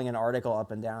scrolling an article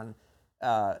up and down.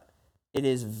 It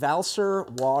is Valser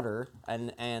Water,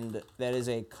 and that is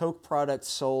a Coke product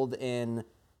sold in,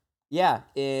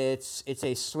 it's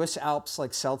a Swiss Alps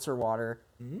like seltzer water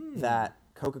that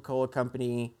Coca-Cola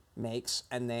company makes,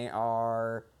 and they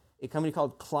are a company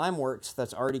called Climeworks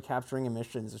that's already capturing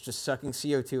emissions. It's just sucking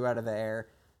CO2 out of the air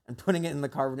and putting it in the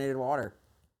carbonated water,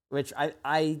 which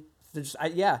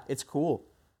it's cool.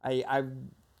 I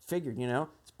figured,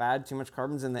 it's bad, too much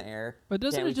carbon's in the air. But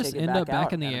doesn't Can't it we just take end up back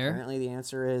out? in the And air? Apparently the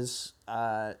answer is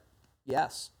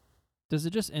yes. Does it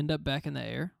just end up back in the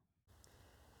air?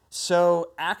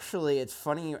 So actually, it's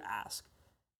funny you ask.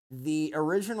 The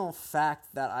original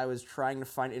fact that I was trying to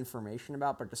find information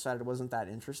about but decided it wasn't that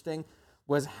interesting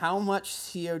was how much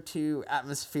CO2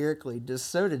 atmospherically does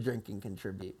soda drinking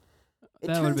contribute. It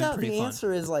That would've turns been out pretty the fun.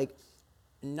 answer is like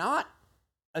not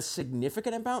a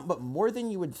significant amount, but more than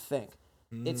you would think.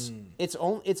 It's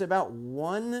about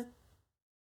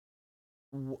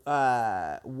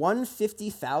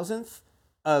 1/50,000th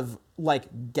of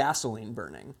like gasoline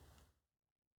burning,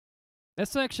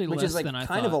 That's actually which less is like than I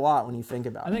kind thought. of a lot when you think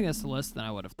about I it. think that's less than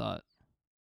I would have thought.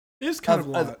 It is kind of, a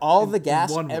lot Of all in- the in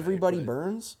gas one way, everybody but-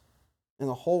 burns in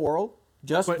the whole world,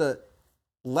 just But- the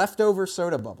leftover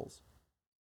soda bubbles.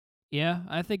 Yeah,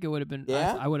 I think it would have been.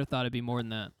 Yeah? I would have thought it'd be more than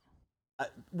that.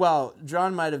 Well,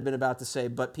 John might have been about to say,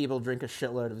 but people drink a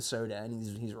shitload of soda, and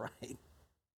he's right.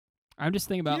 I'm just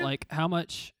thinking about Yeah. like how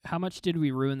much did we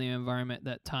ruin the environment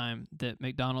that time that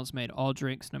McDonald's made all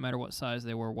drinks, no matter what size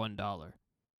they were, $1.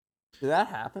 Did that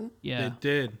happen? Yeah, It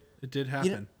did. It did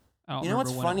happen. I don't You know what's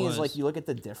remember when funny it is like was. you look at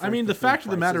the difference. I mean, the between fact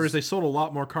of the matter is prices- they sold a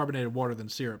lot more carbonated water than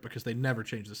syrup because they never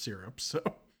changed the syrup. So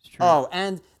It's true. Oh,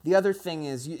 and the other thing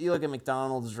is you look at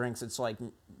McDonald's drinks. It's like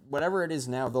whatever it is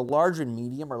now, the large and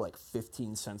medium are like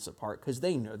 15 cents apart because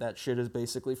they know that shit is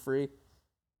basically free.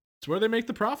 It's where they make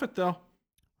the profit, though.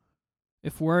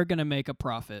 If we're gonna make a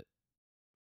profit,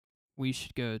 we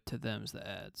should go to them's the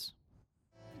ads.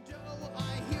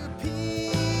 I hear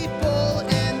people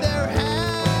and they're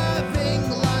having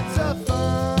lots of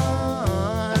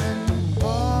fun.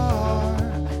 Far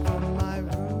from my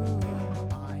room,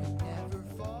 I'm never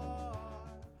far.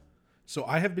 So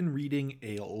I have been reading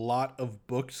a lot of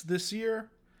books this year,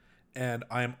 and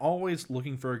I am always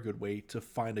looking for a good way to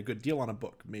find a good deal on a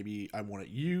book. Maybe I want it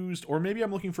used, or maybe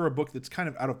I'm looking for a book that's kind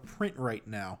of out of print right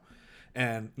now.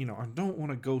 And, I don't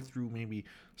want to go through maybe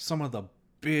some of the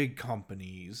big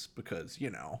companies because,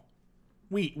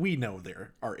 we know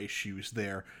there are issues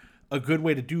there. A good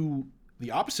way to do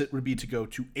the opposite would be to go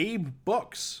to Abe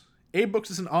Books. Abe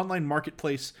Books is an online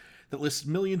marketplace that lists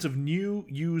millions of new,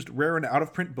 used, rare, and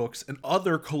out-of-print books and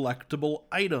other collectible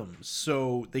items.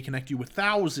 So they connect you with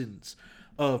thousands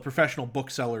of professional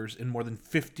booksellers in more than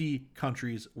 50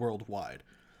 countries worldwide.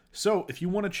 So if you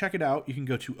want to check it out, you can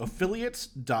go to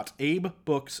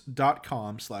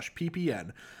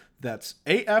affiliates.abebooks.com/ppn. That's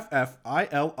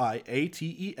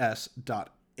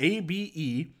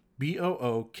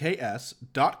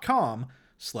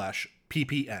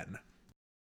AFFILIATES.ABEBOOKS.com/ppn.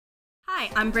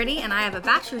 Hi, I'm Brittany, and I have a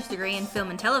bachelor's degree in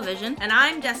film and television. And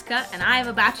I'm Jessica, and I have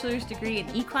a bachelor's degree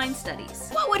in equine studies.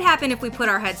 What would happen if we put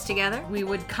our heads together? We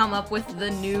would come up with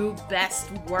the new best,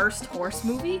 worst horse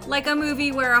movie. Like a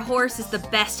movie where a horse is the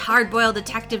best hard-boiled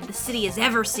detective the city has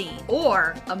ever seen.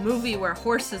 Or a movie where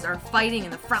horses are fighting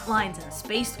in the front lines in a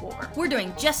space war. We're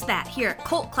doing just that here at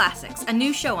Cult Classics, a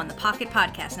new show on the Pocket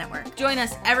Podcast Network. Join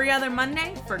us every other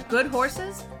Monday for good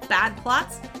horses, bad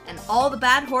plots, and all the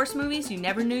bad horse movies you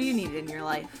never knew you needed in your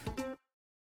life.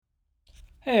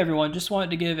 Hey everyone, just wanted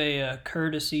to give a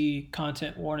courtesy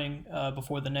content warning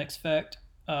before the next fact.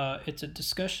 It's a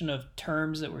discussion of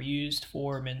terms that were used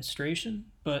for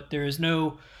menstruation, but there is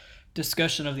no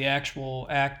discussion of the actual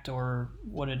act or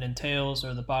what it entails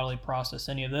or the bodily process,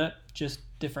 any of that. Just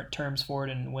different terms for it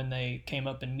and when they came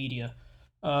up in media.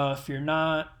 If you're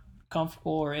not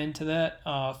comfortable or into that,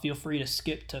 feel free to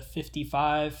skip to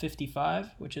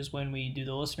 55, which is when we do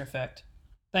the listener fact.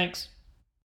 Thanks.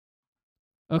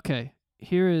 Okay,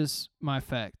 here is my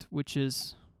fact, which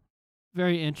is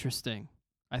very interesting,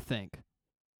 I think,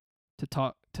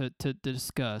 to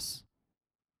discuss.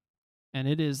 And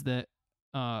it is that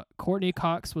Courtney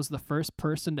Cox was the first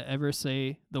person to ever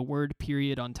say the word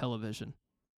period on television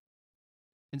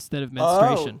instead of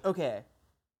menstruation. Oh, okay.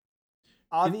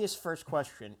 Obvious first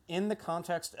question. In the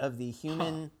context of the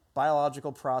human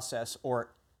biological process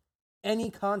or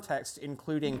any context,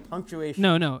 including punctuation.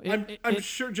 No. I'm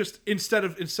sure just instead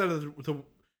of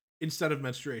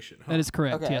menstruation. Huh? That is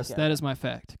correct. Okay, yes, okay. that is my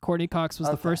fact. Courtney Cox was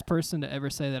the Okay. first person to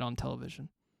ever say that on television.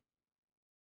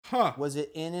 Huh. Was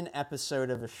it in an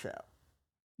episode of a show?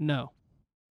 No.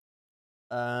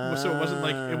 So it wasn't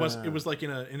like it was like in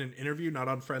an interview, not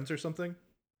on Friends or something.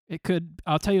 It could.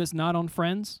 I'll tell you, it's not on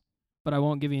Friends, but I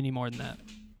won't give you any more than that.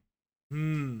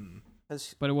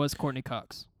 But it was Courtney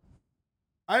Cox.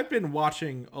 I've been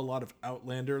watching a lot of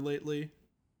Outlander lately,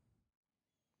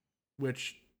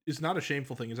 which is not a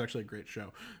shameful thing. It's actually a great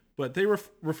show. But they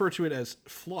refer to it as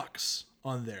flux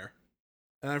on there.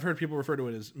 And I've heard people refer to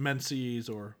it as menses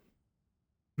or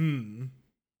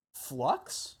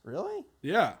Flux? Really?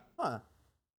 Yeah. Huh.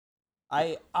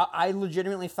 I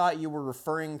legitimately thought you were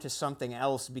referring to something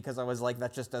else because I was like,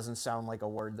 that just doesn't sound like a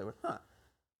word that would, No,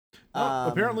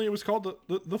 apparently it was called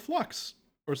the flux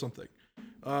or something.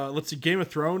 Let's see, Game of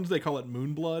Thrones, they call it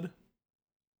Moonblood.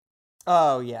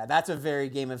 Oh, yeah, that's a very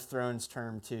Game of Thrones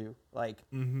term, too. Like,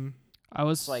 I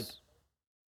was like,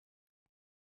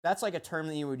 that's like a term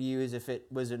that you would use if it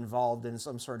was involved in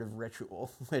some sort of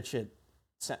ritual, which in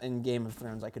Game of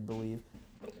Thrones I could believe.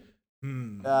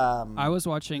 I was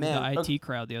watching man, the IT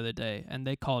Crowd the other day, and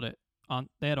they called it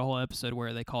they had a whole episode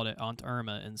where they called it Aunt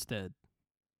Irma instead.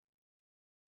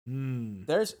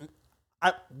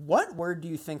 What word do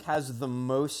you think has the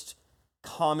most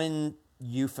common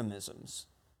euphemisms?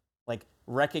 Like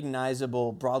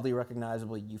broadly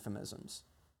recognizable euphemisms?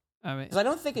 I mean, Because I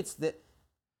don't think it's that.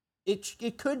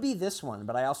 It could be this one,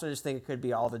 but I also just think it could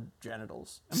be all the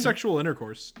genitals. Sexual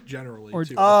intercourse, generally, Or-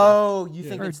 too. Oh, you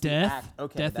think Or it's death. the act?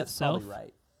 Okay, Death that's itself. probably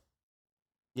right.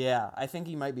 Yeah, I think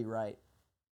you might be right.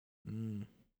 Mm.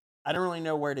 I don't really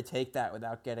know where to take that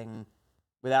without getting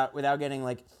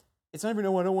like, it's not even,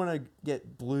 I don't want to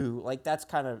get blue. Like, that's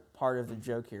kind of part of the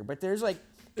joke here. But there's like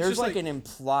an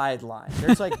implied line.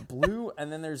 There's like blue,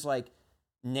 and then there's like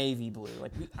navy blue.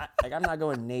 Like I'm not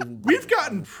going navy blue. We've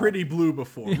gotten pretty blue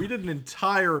before. We did an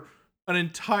entire an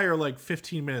entire like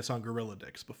 15 minutes on gorilla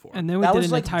dicks before. And then we That did was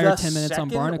an like entire the 10 minutes on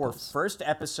second or barnacles. first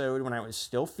episode when I was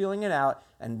still feeling it out.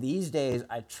 And these days,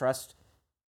 I trust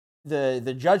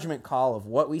the judgment call of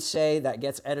what we say that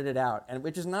gets edited out, and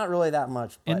which is not really that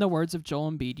much. But In the words of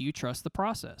Joel Embiid, you trust the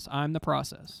process. I'm the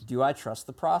process. do I trust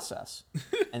the process?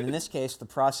 And in this case, the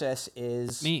process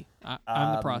is Me. I'm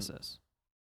the Um, process.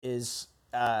 is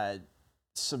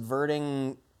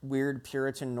subverting weird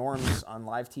Puritan norms on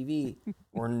live TV,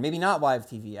 or maybe not live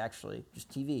TV, actually, just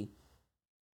TV.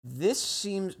 This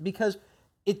seems, because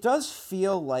it does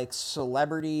feel like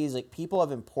celebrities, like people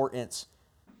of importance,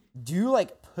 do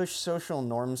like push social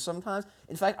norms sometimes.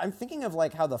 In fact, I'm thinking of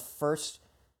like how the first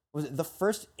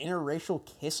interracial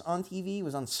kiss on TV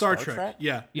was on Star Trek?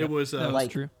 Yeah, Yep, it was that was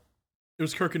like- true. it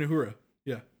was Kirk and Uhura.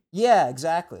 Yeah. Yeah,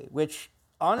 exactly. Which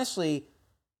honestly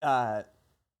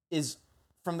is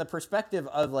from the perspective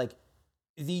of like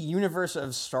the universe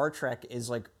of Star Trek is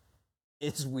like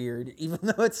it's weird, even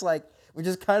though it's like which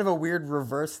is kind of a weird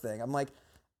reverse thing. I'm like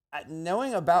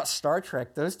knowing about Star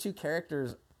Trek, those two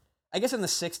characters. I guess in the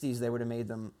 '60s they would have made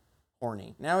them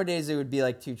horny. Nowadays it would be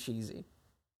like too cheesy.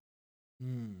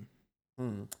 Hmm.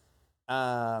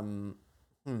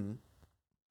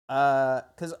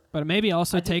 Because But maybe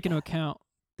also I think- take into account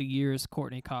the years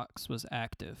Courtney Cox was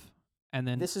active. And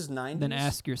then this is '90s. then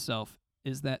ask yourself,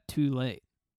 is that too late?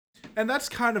 And that's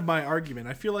kind of my argument.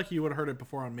 I feel like you would have heard it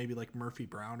before on maybe like Murphy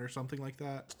Brown or something like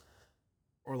that.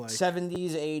 Or like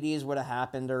 '70s, '80s would have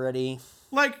happened already.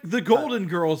 like the Golden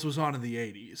Girls was on in the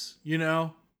 80s, you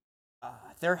know?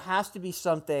 There has to be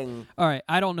something. All right,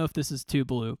 I don't know if this is too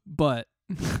blue, but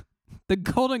the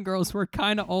Golden Girls were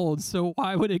kind of old, so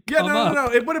why would it Yeah, come no, up? no,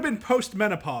 no. It would have been post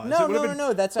menopause.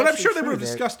 No. That's But I'm actually sure they true. would have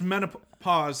There- discussed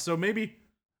menopause, so maybe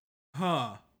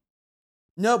No,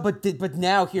 but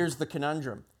now here's the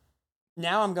conundrum.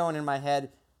 Now I'm going in my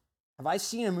head. Have I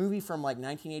seen a movie from like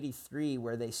 1983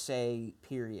 where they say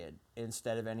period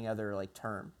instead of any other like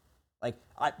term? Like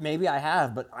maybe I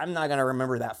have, but I'm not gonna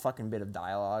remember that fucking bit of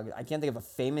dialogue. I can't think of a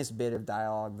famous bit of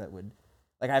dialogue that would.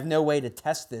 Like I have no way to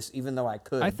test this, even though I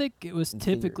could. I think it was in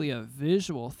theory. typically a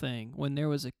visual thing when there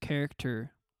was a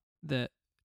character that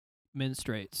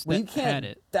menstruates Well, that you can't- had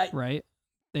it, that- right?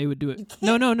 They would do You it.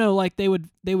 can't- No. Like they would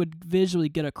visually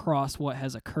get across what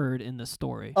has occurred in the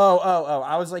story. Oh!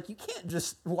 I was like, you can't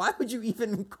just. Why would you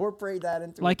even incorporate that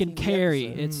into? Like a in TV Carrie,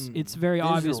 episode? it's very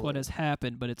obvious what Visually. has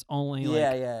happened, but it's only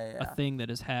like yeah. a thing that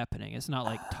is happening. It's not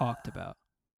like talked about.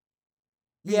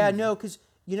 Yeah, no, because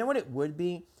you know what it would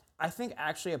be? I think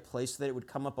actually a place that it would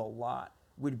come up a lot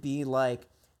would be like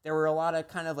there were a lot of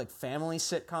kind of like family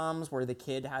sitcoms where the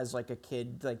kid has like a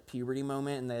kid like puberty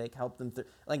moment and they like help them through.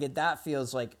 Like that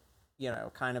feels like, you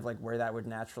know, kind of like where that would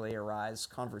naturally arise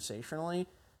conversationally.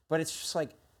 But it's just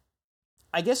like,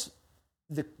 I guess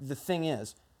the thing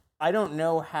is, I don't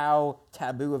know how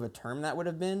taboo of a term that would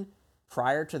have been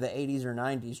prior to the 80s or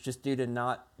 90s just due to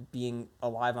not being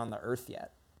alive on the earth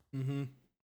yet. Mm-hmm.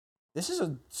 This is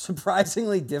a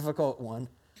surprisingly difficult one.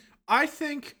 I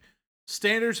think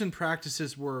standards and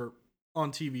practices were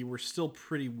on TV were still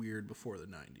pretty weird before the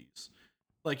 90s.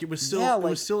 Like it was still Yeah, it like-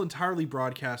 was still entirely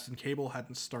broadcast and cable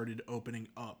hadn't started opening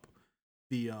up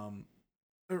the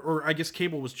or I guess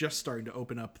cable was just starting to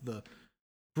open up the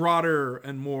broader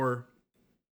and more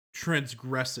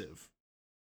transgressive.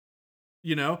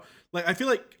 You know? Like I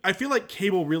feel like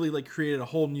cable really like created a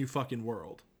whole new fucking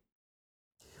world.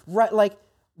 Right, like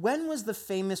when was the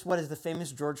famous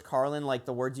George Carlin like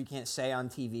the words you can't say on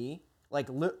TV? Like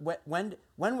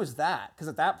when was that? Because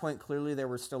at that point clearly there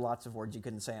were still lots of words you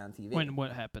couldn't say on TV. When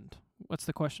what happened? What's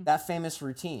the question? That famous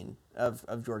routine of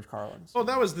George Carlin's. Oh,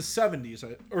 that was the 70s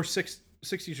or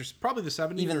 60s or probably the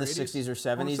 70s Even or the 80s, 60s or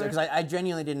I wanna 70s, say. because I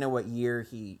genuinely didn't know what year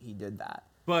he did that.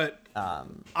 But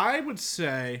Um, I would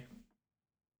say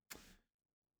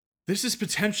this is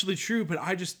potentially true, but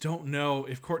I just don't know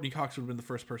if Courtney Cox would have been the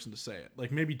first person to say it.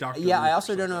 Like maybe Dr. yeah, Ruth I or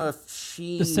also don't something. know if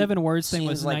she. The 7 words thing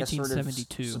was seems like a sort of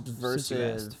 1972. Since you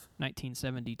subversive. asked.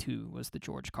 1972 was the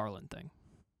George Carlin thing.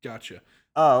 Gotcha.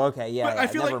 Oh, okay, yeah. But yeah, I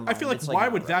feel never like mind. It's why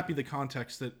not would right. that be the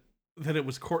context that it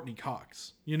was Courtney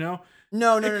Cox? You know,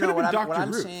 No. It could have What been I'm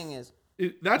Dr. Ruth. saying is,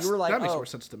 That's You were like, that makes oh, more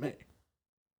sense to me.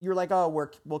 you're like, oh,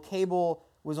 well, cable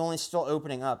was only still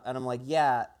opening up, and I'm like,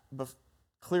 yeah, but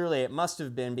clearly it must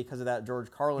have been because of that George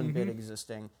Carlin bit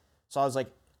existing. So I was like,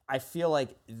 I feel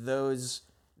like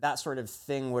that sort of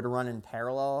thing would run in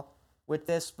parallel with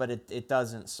this, but it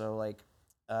doesn't. So like,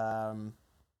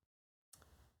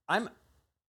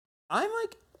 I'm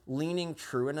like leaning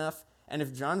true enough, and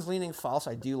if John's leaning false,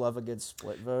 I do love a good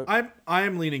split vote. I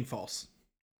am leaning false.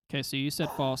 Okay, so you said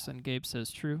false and Gabe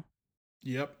says true.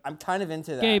 Yep. I'm kind of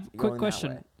into that. Gabe, going quick that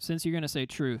question. way. Since you're going to say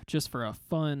true, just for a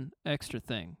fun extra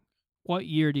thing, what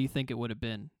year do you think it would have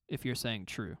been if you're saying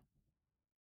true?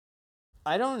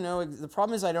 I don't know. The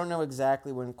problem is I don't know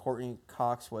exactly when Courtney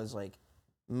Cox was like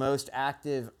most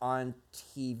active on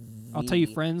TV. I'll tell you,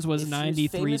 Friends was If she 93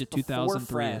 famous to before 2003-ish.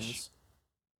 Friends,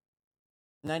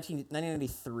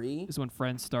 1993 Is when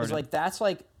Friends is started.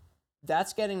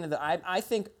 that's getting to the. I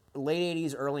think late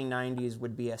 80s, early 90s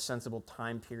would be a sensible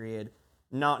time period.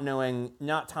 Not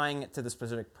tying it to the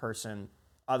specific person,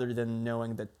 other than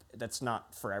knowing that that's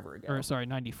not forever ago. Or sorry,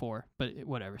 94, but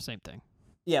whatever, same thing.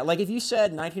 Yeah, like if you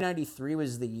said 1993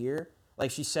 was the year,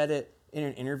 like she said it in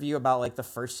an interview about like the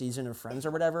first season of Friends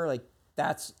or whatever, like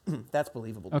that's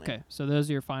believable to me. Okay, so those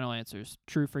are your final answers.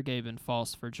 True for Gabe and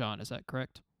false for John. Is that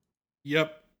correct?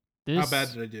 Yep. This, How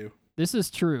bad did I do? This is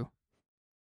true.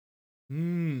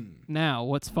 Hmm. Now,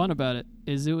 what's fun about it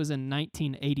is it was in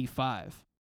 1985.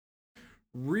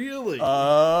 Really?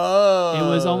 Oh. It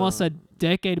was almost a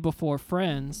decade before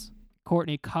Friends.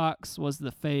 Courtney Cox was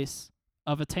the face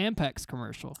of a Tampax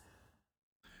commercial.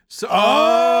 So,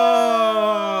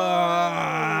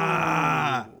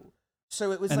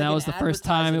 So it was And like that an was the first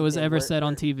time it advertising was thing ever where- said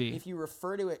on where TV. If you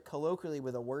refer to it colloquially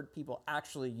with a word people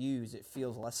actually use, it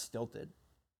feels less stilted.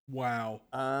 wow.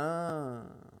 Ah.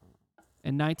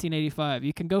 In 1985,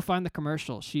 you can go find the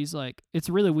commercial. She's like, it's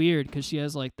really weird because she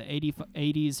has like the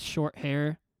 80s short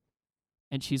hair,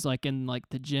 and she's like in like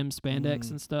the gym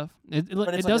spandex and stuff. It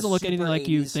But it's like a doesn't look anything super like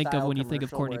you 80s think of style when you think of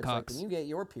commercial Courtney where it's like, Cox. when you get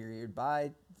your period,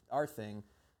 buy our thing.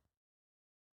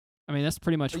 I mean, that's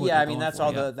pretty much But what yeah, they're I mean, going that's for,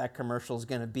 all yeah. that commercial's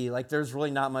going to be. Like, there's really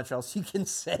not much else you can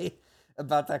say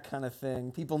about that kind of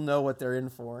thing. People know what they're in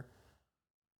for.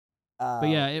 But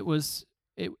yeah, it was.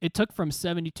 It took from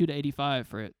 72 to 85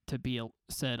 for it to be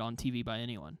said on TV by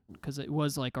anyone, because it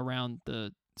was like around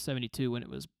the 72 when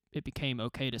it became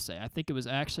okay to say. I think it was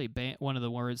actually one of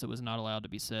the words that was not allowed to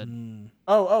be said.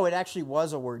 Oh, it actually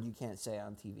was a word you can't say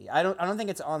on TV. I don't think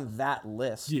it's on that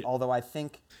list. Yeah. Although I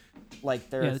think, like,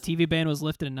 Yeah, there's the TV ban was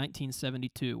lifted in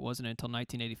 1972. It wasn't until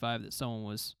 1985 that someone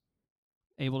was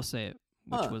able to say it,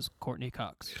 which Huh. was Courtney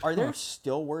Cox. are there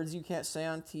still words you can't say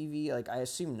on TV? Like, I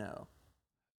assume no.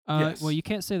 Yes. Well, you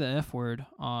can't say the F word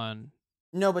on.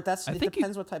 No, but it I think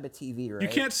depends what type of TV, right? You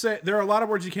can't say, there are a lot of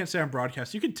words you can't say on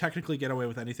broadcast. You can technically get away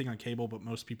with anything on cable, but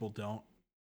most people don't.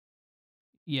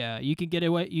 Yeah, you can get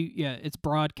away. It's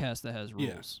broadcast that has rules.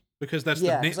 Yeah. Because that's 'cause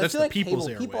I that's feel the like people's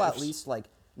cable, airwaves. people at least like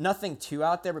nothing too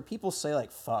out there, but people say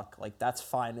like fuck, like that's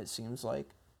fine. It seems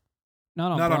like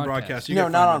Not on Not broadcast. on broadcast. You no,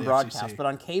 get not fined by on the broadcast, FCC. but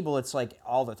on cable it's like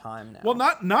all the time now. Well,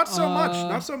 not so much. Uh,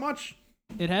 Not so much.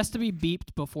 It has to be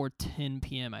beeped before 10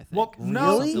 p.m. I think. Well,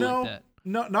 no, Really? Something no, like that.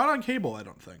 no, not on cable. I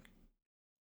don't think.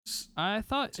 I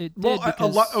thought it did Well,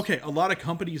 because a lot of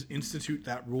companies institute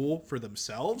that rule for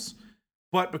themselves,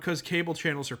 but because cable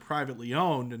channels are privately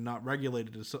owned and not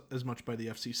regulated as much by the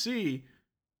FCC,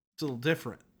 it's a little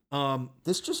different.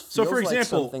 this just feels So, for like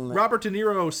example, something that, Robert De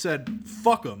Niro said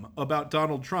 "fuck him" about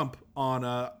Donald Trump on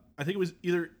I think it was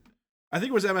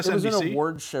MSNBC. it was an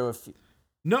award show.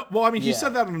 No, well, I mean, he Yeah.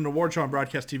 said that on an award show on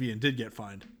broadcast TV and did get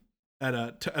fined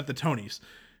at the Tonys.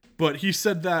 But he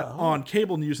said that on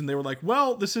cable news, and they were like,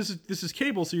 "Well, this is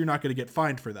cable, so you're not going to get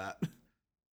fined for that.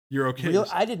 You're okay."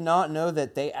 I did not know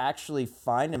that they actually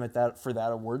fined him for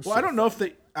that award show. Well, I don't know if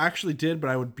they actually did, but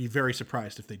I would be very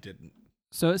surprised if they didn't.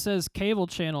 So it says cable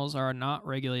channels are not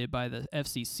regulated by the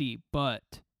FCC,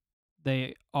 but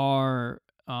they are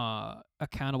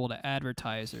accountable to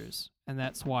advertisers, and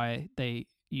that's why they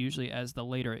usually, as the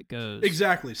later it goes,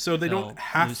 Exactly. So they They'll don't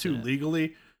have to loosen it.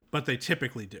 legally, but they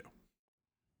typically do.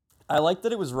 I like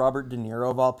that it was Robert De Niro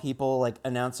of all people, like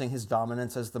announcing his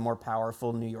dominance as the more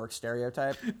powerful New York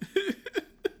stereotype.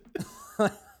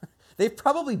 They've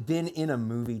probably been in a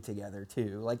movie together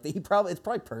too. Like it's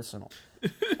probably personal.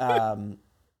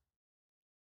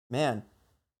 Man,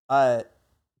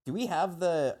 do we have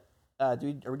the? Are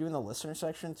we doing the listener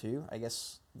section too? I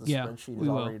guess the yeah, spreadsheet we is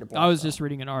all will. ready to. I was blast just off.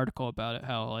 reading an article about it,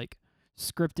 how like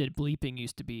scripted bleeping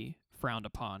used to be frowned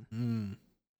upon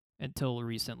until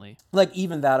recently. Like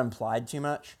even that implied too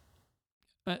much.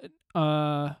 I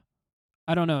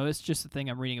don't know. It's just a thing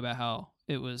I'm reading about how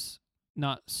it was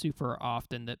not super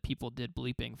often that people did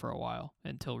bleeping for a while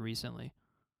until recently.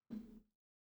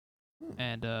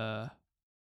 And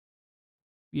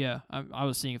yeah, I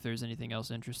was seeing if there's anything else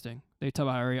interesting. They talk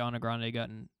about how Ariana Grande got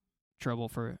in trouble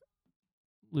for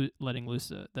letting loose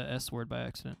the S word by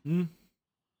accident.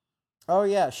 Oh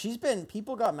yeah,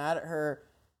 people got mad at her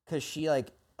because she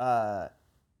like the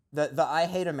I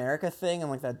Hate America thing and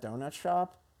like that donut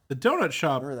shop. The donut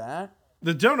shop. Remember that?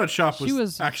 The donut shop She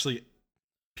was- actually.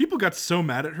 People got so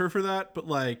mad at her for that, but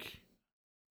like,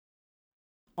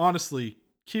 honestly,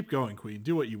 keep going, Queen.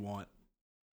 Do what you want.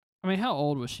 I mean, how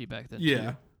old was she back then?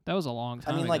 Yeah. too? That was a long I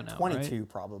time mean, ago like now, 22 right?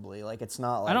 probably. Like it's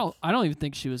not like I don't even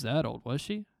think she was that old, was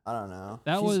she? I don't know.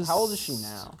 That How old is she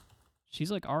now?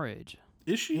 She's like our age.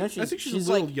 Is she? No, I think she's she's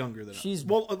a little like- younger than us. she's-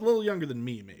 Well, a little younger than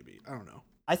me, maybe. I don't know.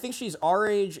 I think she's our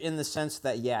age in the sense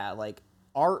that like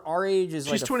our age is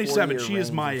She's like a 27. 4-year She is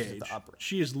range, my which is age. the upper.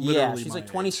 She is literally Yeah, she's my like age.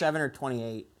 27 or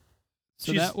 28.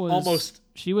 So She's that was almost-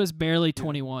 She was barely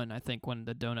 21, I think, when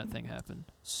the donut thing happened.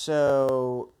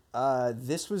 So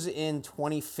this was in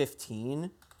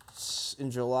 2015,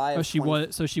 in July. Oh, Of she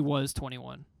was. So she was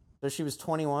 21. So she was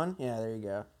 21. Yeah, there you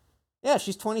go. Yeah,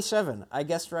 she's 27. I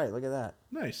guessed right. Look at that.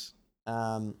 Nice.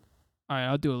 Um, All right,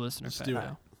 I'll do a listener Let's fact do it.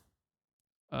 now.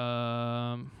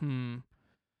 I'm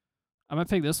gonna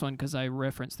pick this one because I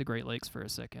referenced the Great Lakes for a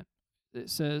second. It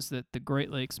says that the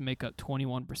Great Lakes make up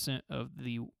 21% of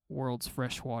the world's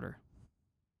fresh water.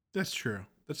 That's true.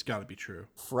 That's got to be true.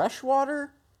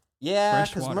 freshwater. Yeah, Fresh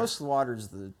because water. most of the water is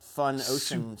the fun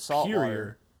ocean salt water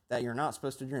Superior. that you're not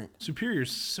supposed to drink.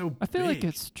 Superior's so I feel like big.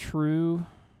 it's true.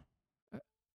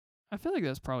 I feel like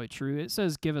that's probably true. It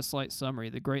says give a slight summary,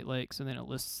 the Great Lakes, and then it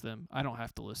lists them. I don't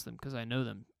have to list them because I know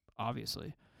them,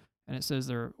 obviously. And it says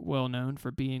they're well known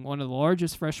for being one of the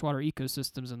largest freshwater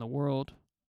ecosystems in the world.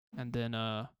 And then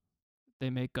they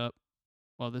make up,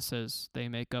 well, this says they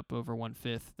make up over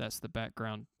 1/5. That's the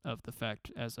background of the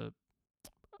fact as a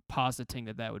positing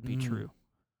that would be Mm. true.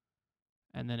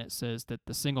 And then it says that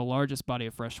the single largest body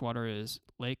of freshwater is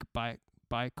Lake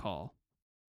Baikal.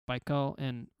 Baikal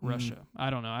in Russia. I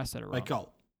don't know. I said it wrong. Baikal.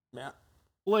 Yeah.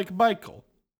 Like Baikal.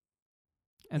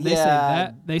 And they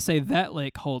Yeah. say that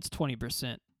lake holds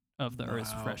 20% of the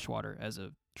Earth's Wow. fresh water as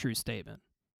a true statement.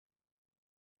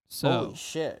 So, Holy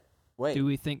shit! Wait. do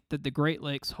we think that the Great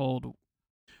Lakes hold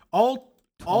All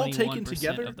 21% taken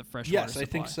together? of the freshwater Yes, I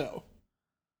think supply? so.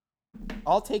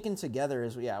 All taken together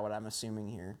is what I'm assuming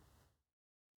here.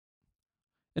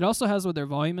 It also has what their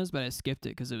volume is, but I skipped it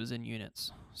because it was in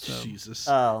units. So Jesus.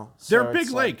 Oh, They're so big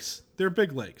it's like- lakes. They're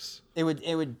big lakes. It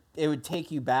would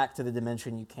take you back to the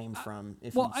dimension you came from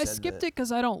if well, you I said skipped that. it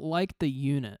because I don't like the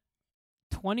unit.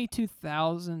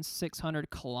 22,600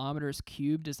 kilometers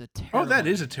cubed is a terrible. Oh, that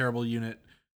is a terrible unit.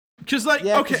 Because like,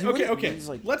 Yeah, 'cause you okay. wouldn't use,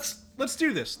 like- Let's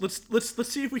do this. Let's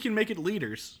see if we can make it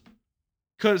liters.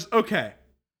 Because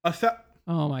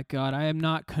Oh my god, I am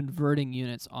not converting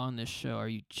units on this show. Are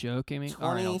you joking me?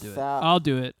 All right, I'll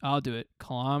do it. 20,000 I'll do it.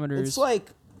 Kilometers. It's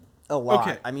like a lot.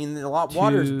 Okay. I mean, a lot.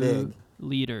 Water's 2 big.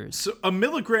 liters. so a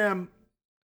milligram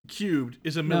cubed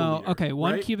is a milliliter. No, okay,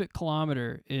 1 right? cubic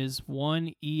kilometer is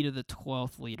 1 e to the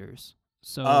 12th liters.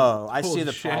 So Oh, I see Holy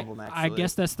the shit. problem. Actually, I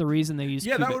guess that's the reason they use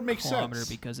Yeah, that cubic would make kilometer sense.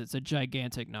 because it's a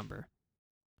gigantic number.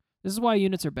 This is why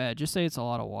units are bad. Just say it's a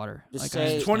lot of water. Just I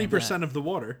say- understand 20% that. of the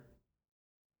water.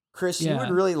 Chris, Yeah, you would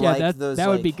really yeah, like that, those. That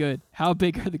would be like- good. How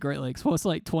big are the Great Lakes? Well, it's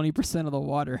like 20% of the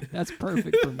water. That's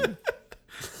perfect for me.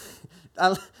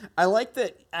 I like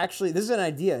that. Actually, this is an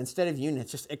idea. Instead of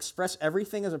units, just express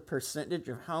everything as a percentage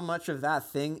of how much of that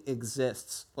thing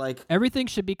exists. Like Everything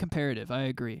should be comparative. I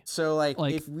agree. so, like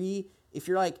Like- if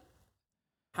you're like,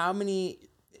 how many?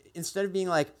 Instead of being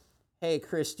like, hey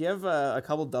Chris, do you have a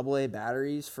couple AA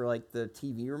batteries for like the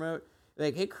TV remote?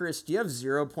 Like, hey Chris, do you have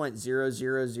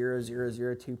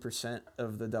 0.0000002%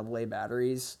 of the AA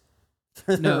batteries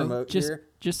for the No, remote here?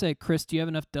 just say, Chris, do you have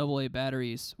enough AA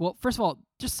batteries? Well, first of all,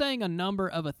 just saying a number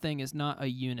of a thing is not a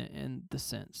unit in the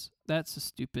sense. That's a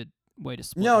stupid way to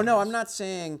split. No, hairs. I'm not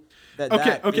saying that Okay,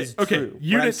 that okay, is okay. true. What I'm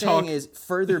Unit saying talk- is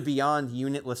further beyond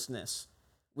unitlessness.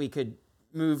 We could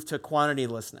move to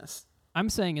quantitylessness. I'm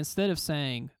saying instead of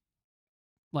saying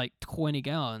like 20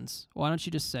 gallons, why don't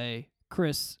you just say,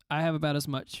 Chris, I have about as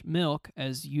much milk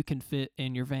as you can fit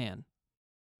in your van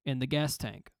in the gas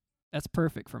tank. That's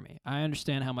perfect for me. I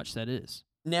understand how much that is.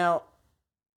 Now,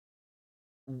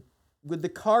 would the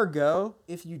car go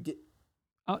if you did?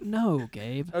 Oh, no,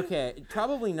 Gabe. Okay,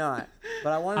 probably not.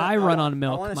 But I want I run on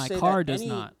milk. My car does any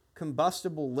not.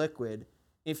 Combustible liquid.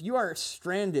 If you are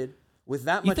stranded with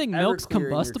that You much, think milk's Everclear in your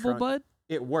combustible, trunk, bud?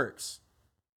 It works.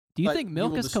 Do you but think you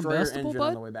milk will is destroy your combustible, engine on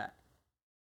the bud? way back.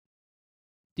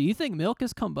 Do you think milk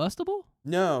is combustible?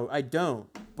 No, I don't.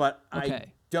 But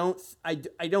Okay.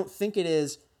 I don't think it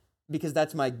is because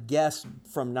that's my guess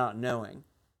from not knowing.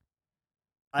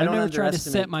 I I've don't never tried to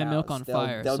underestimate set my milk cows. on They'll-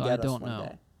 fire, they'll so I get us don't one know.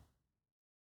 day.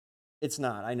 It's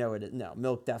not. I know it. No,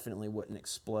 milk definitely wouldn't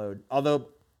explode. Although,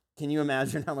 can you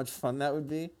imagine how much fun that would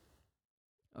be?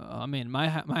 I mean, my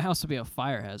house would be a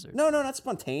fire hazard. No, not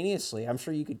spontaneously. I'm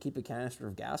sure you could keep a canister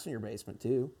of gas in your basement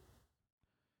too.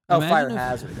 Oh, fire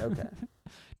Imagine if- hazard. Okay.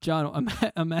 John,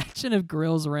 imagine if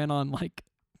grills ran on like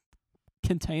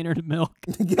container milk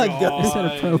Like, God. instead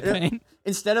of propane.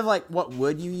 instead of like what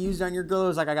would you use on your grill, it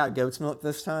was like I got goat's milk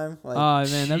this time. Like, Oh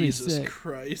man, that'd be Jesus sick.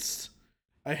 Christ.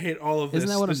 I hate all of this. Isn't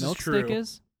that what This a milk is true. stick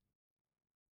is?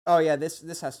 oh yeah, this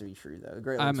has to be true though. The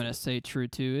Great I'm Lakes gonna say true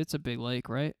too. It's a big lake,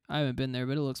 right? I haven't been there,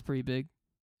 but it looks pretty big.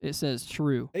 It says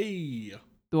true. Hey.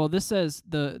 Well, this says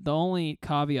the only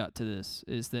caveat to this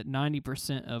is that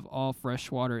 90% of all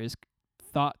fresh water is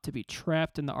thought to be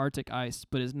trapped in the Arctic ice,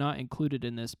 but is not included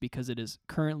in this because it is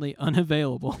currently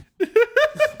unavailable.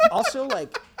 Also,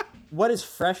 like, what does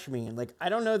fresh mean? Like, I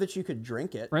don't know that you could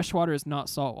drink it. Fresh water is not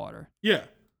salt water. Yeah.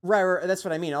 Right, that's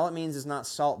what I mean. All it means is not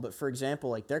salt. But for example,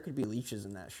 like, there could be leeches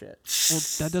in that shit. Well,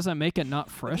 that doesn't make it not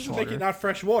That fresh doesn't water. make it not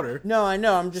fresh water. No, I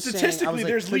know. I'm just saying. I was Statistically, like,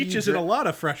 there's could you leeches in a drink- lot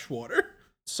of fresh water.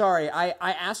 Sorry, I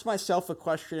asked myself a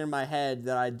question in my head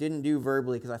that I didn't do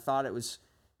verbally because I thought it was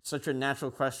such a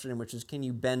natural question, which is, can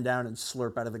you bend down and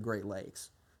slurp out of the Great Lakes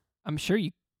I'm sure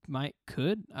you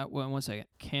could. One second.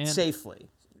 safely,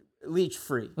 leech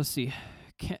free? Let's see.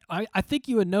 I think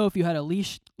you would know if you had a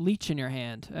leech in your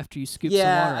hand after you scoop some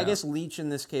Yeah, water I out. guess leech in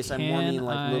this case. I Can more mean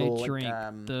like I little, drink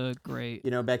like, the Great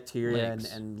bacteria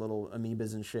Lakes? and little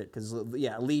amoebas and shit. Because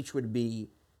yeah, leech would be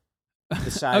the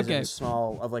size Okay. of a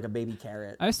small of like a baby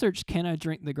carrot. I searched "Can I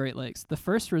drink the Great Lakes?" The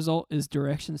first result is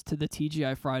directions to the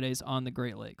TGI Fridays on the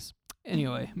Great Lakes.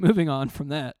 Anyway, moving on from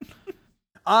that.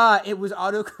 It was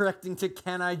auto-correcting to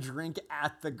 "Can I drink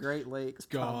at the Great Lakes?"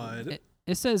 God.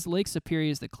 It says Lake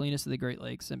Superior is the cleanest of the Great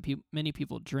Lakes, and many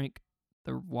people drink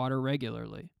the water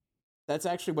regularly. That's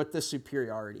actually what the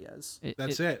superiority is.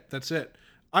 That's it. That's it.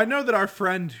 I know that our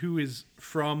friend who is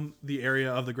from the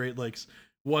area of the Great Lakes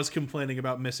was complaining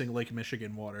about missing Lake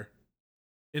Michigan water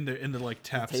in the like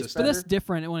tap tastes system. But that's better?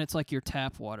 different when it's like your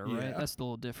tap water, right? Yeah. That's a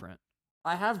little different.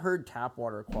 I have heard tap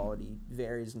water quality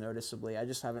varies noticeably. I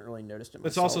just haven't really noticed it myself.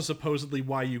 That's also supposedly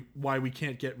why we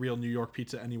can't get real New York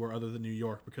pizza anywhere other than New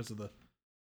York because of the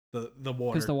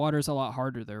water. Because the water's a lot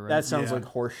harder there, right? That sounds Yeah. like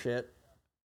horse shit.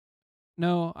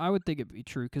 No, I would think it'd be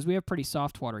true because we have pretty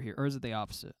soft water here, or is it the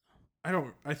opposite?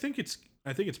 I think it's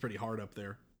pretty hard up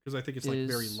there because I think it's like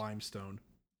very Is- limestone.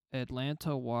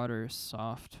 Atlanta water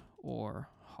soft or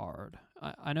hard?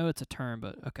 I know it's a term,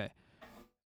 but okay.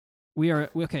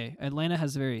 Atlanta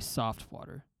has very soft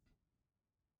water.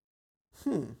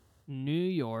 New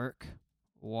York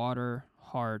water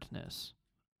hardness.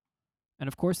 And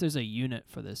of course there's a unit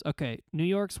for this. Okay, New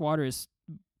York's water is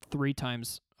 3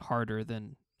 times harder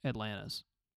than Atlanta's.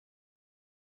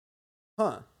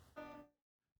 Huh.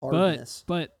 Hardness.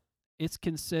 But it's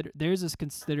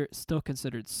still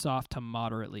considered soft to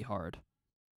moderately hard.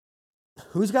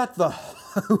 Who has the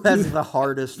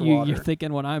hardest water? You're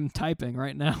thinking what I'm typing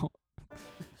right now.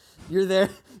 You're there,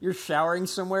 you're showering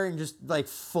somewhere and just like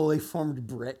fully formed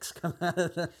bricks come out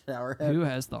of the shower head. Who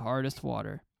has the hardest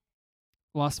water?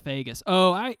 Las Vegas.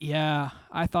 Oh, I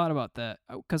thought about that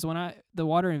because the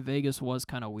water in Vegas was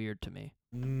kind of weird to me.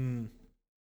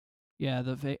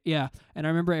 Yeah, and I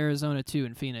remember Arizona too,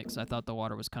 in Phoenix. I thought the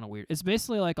water was kind of weird. It's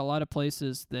basically like a lot of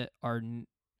places that are,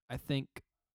 I think,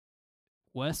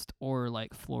 west or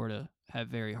like Florida have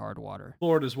very hard water.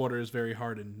 Florida's water is very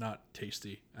hard and not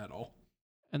tasty at all.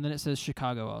 And then it says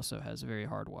Chicago also has very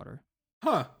hard water.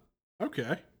 Huh.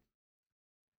 Okay.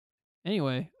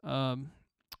 Anyway, well,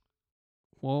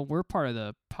 we're part of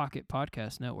the Pocket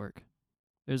Podcast Network.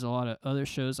 There's a lot of other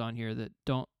shows on here that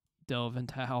don't delve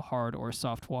into how hard or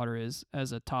soft water is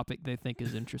as a topic they think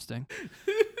is interesting.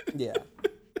 Yeah.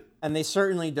 And they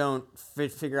certainly don't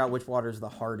figure out which water is the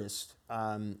hardest.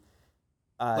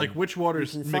 Like which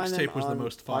water's you can find mixtape them was the on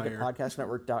most fire?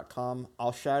 pocketpodcastnetwork.com.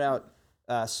 I'll shout out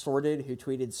Sorted, who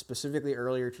tweeted specifically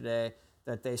earlier today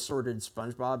that they sorted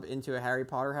SpongeBob into a Harry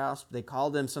Potter house. They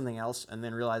called him something else and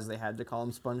then realized they had to call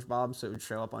him SpongeBob so it would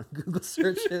show up on Google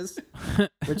searches,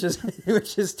 which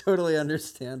is totally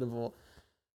understandable.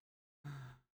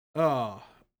 Oh.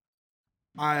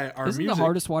 Our Isn't music. the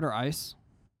hardest water ice?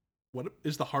 What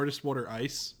is the hardest water?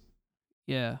 Ice.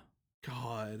 Yeah.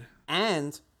 God.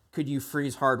 And could you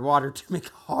freeze hard water to make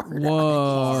hard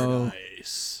Whoa. Hard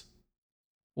ice.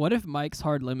 What if Mike's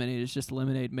Hard Lemonade is just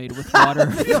lemonade made with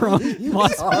water from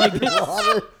Las Vegas?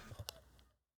 water?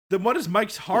 Then what is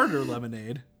Mike's harder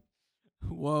lemonade?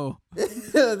 Whoa.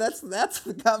 that's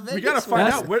what got We gotta Vegas find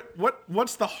That's- out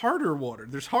what's the harder water.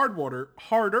 There's hard water,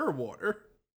 harder water.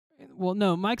 Well,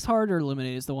 no, Mike's Harder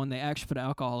Lemonade is the one they actually put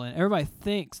alcohol in. Everybody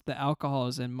thinks the alcohol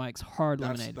is in Mike's Hard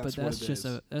That's- Lemonade, that's but what it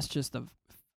is. that's just a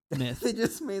myth. They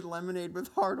just made lemonade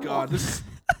with hard God, water. this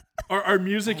our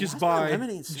music Oh, is why is my by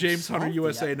lemonade so James Hunter salty?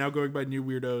 USA, now going by New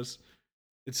Weirdos.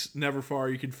 It's never far.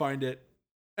 You can find it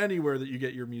anywhere that you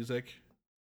get your music.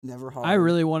 Never hard. I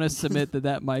really want to submit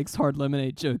that Mike's Hard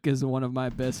Lemonade joke is one of my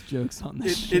best jokes on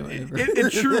this show ever.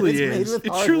 It truly It's made is. with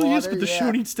It hard truly is, water, but the show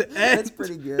yeah. needs to end. That's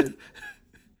pretty good.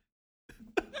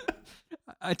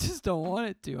 I just don't want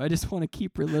it to. I just want to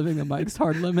keep reliving a Mike's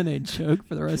Hard Lemonade joke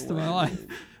for the rest of my life.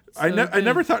 I So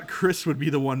never good. thought Chris would be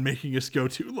the one making us go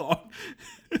too long.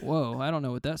 Whoa, I don't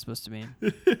know what that's supposed to mean.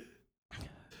 It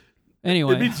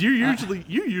Anyway, means you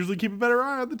usually keep a better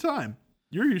eye on the time.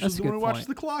 You're usually That's a the one good who watches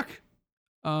point. the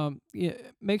clock. yeah,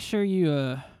 make sure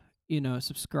you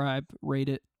subscribe, rate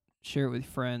it, share it with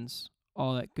your friends,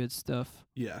 all that good stuff.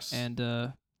 Yes.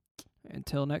 And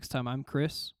until next time, I'm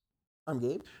Chris. I'm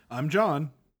Gabe. I'm John.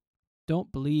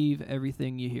 Don't believe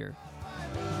everything you hear.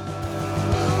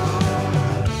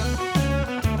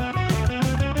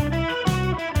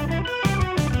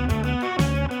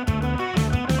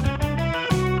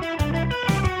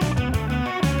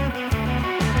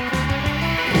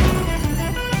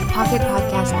 Pocket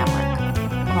Podcast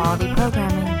Network. Quality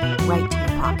programming right to your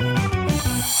pocket.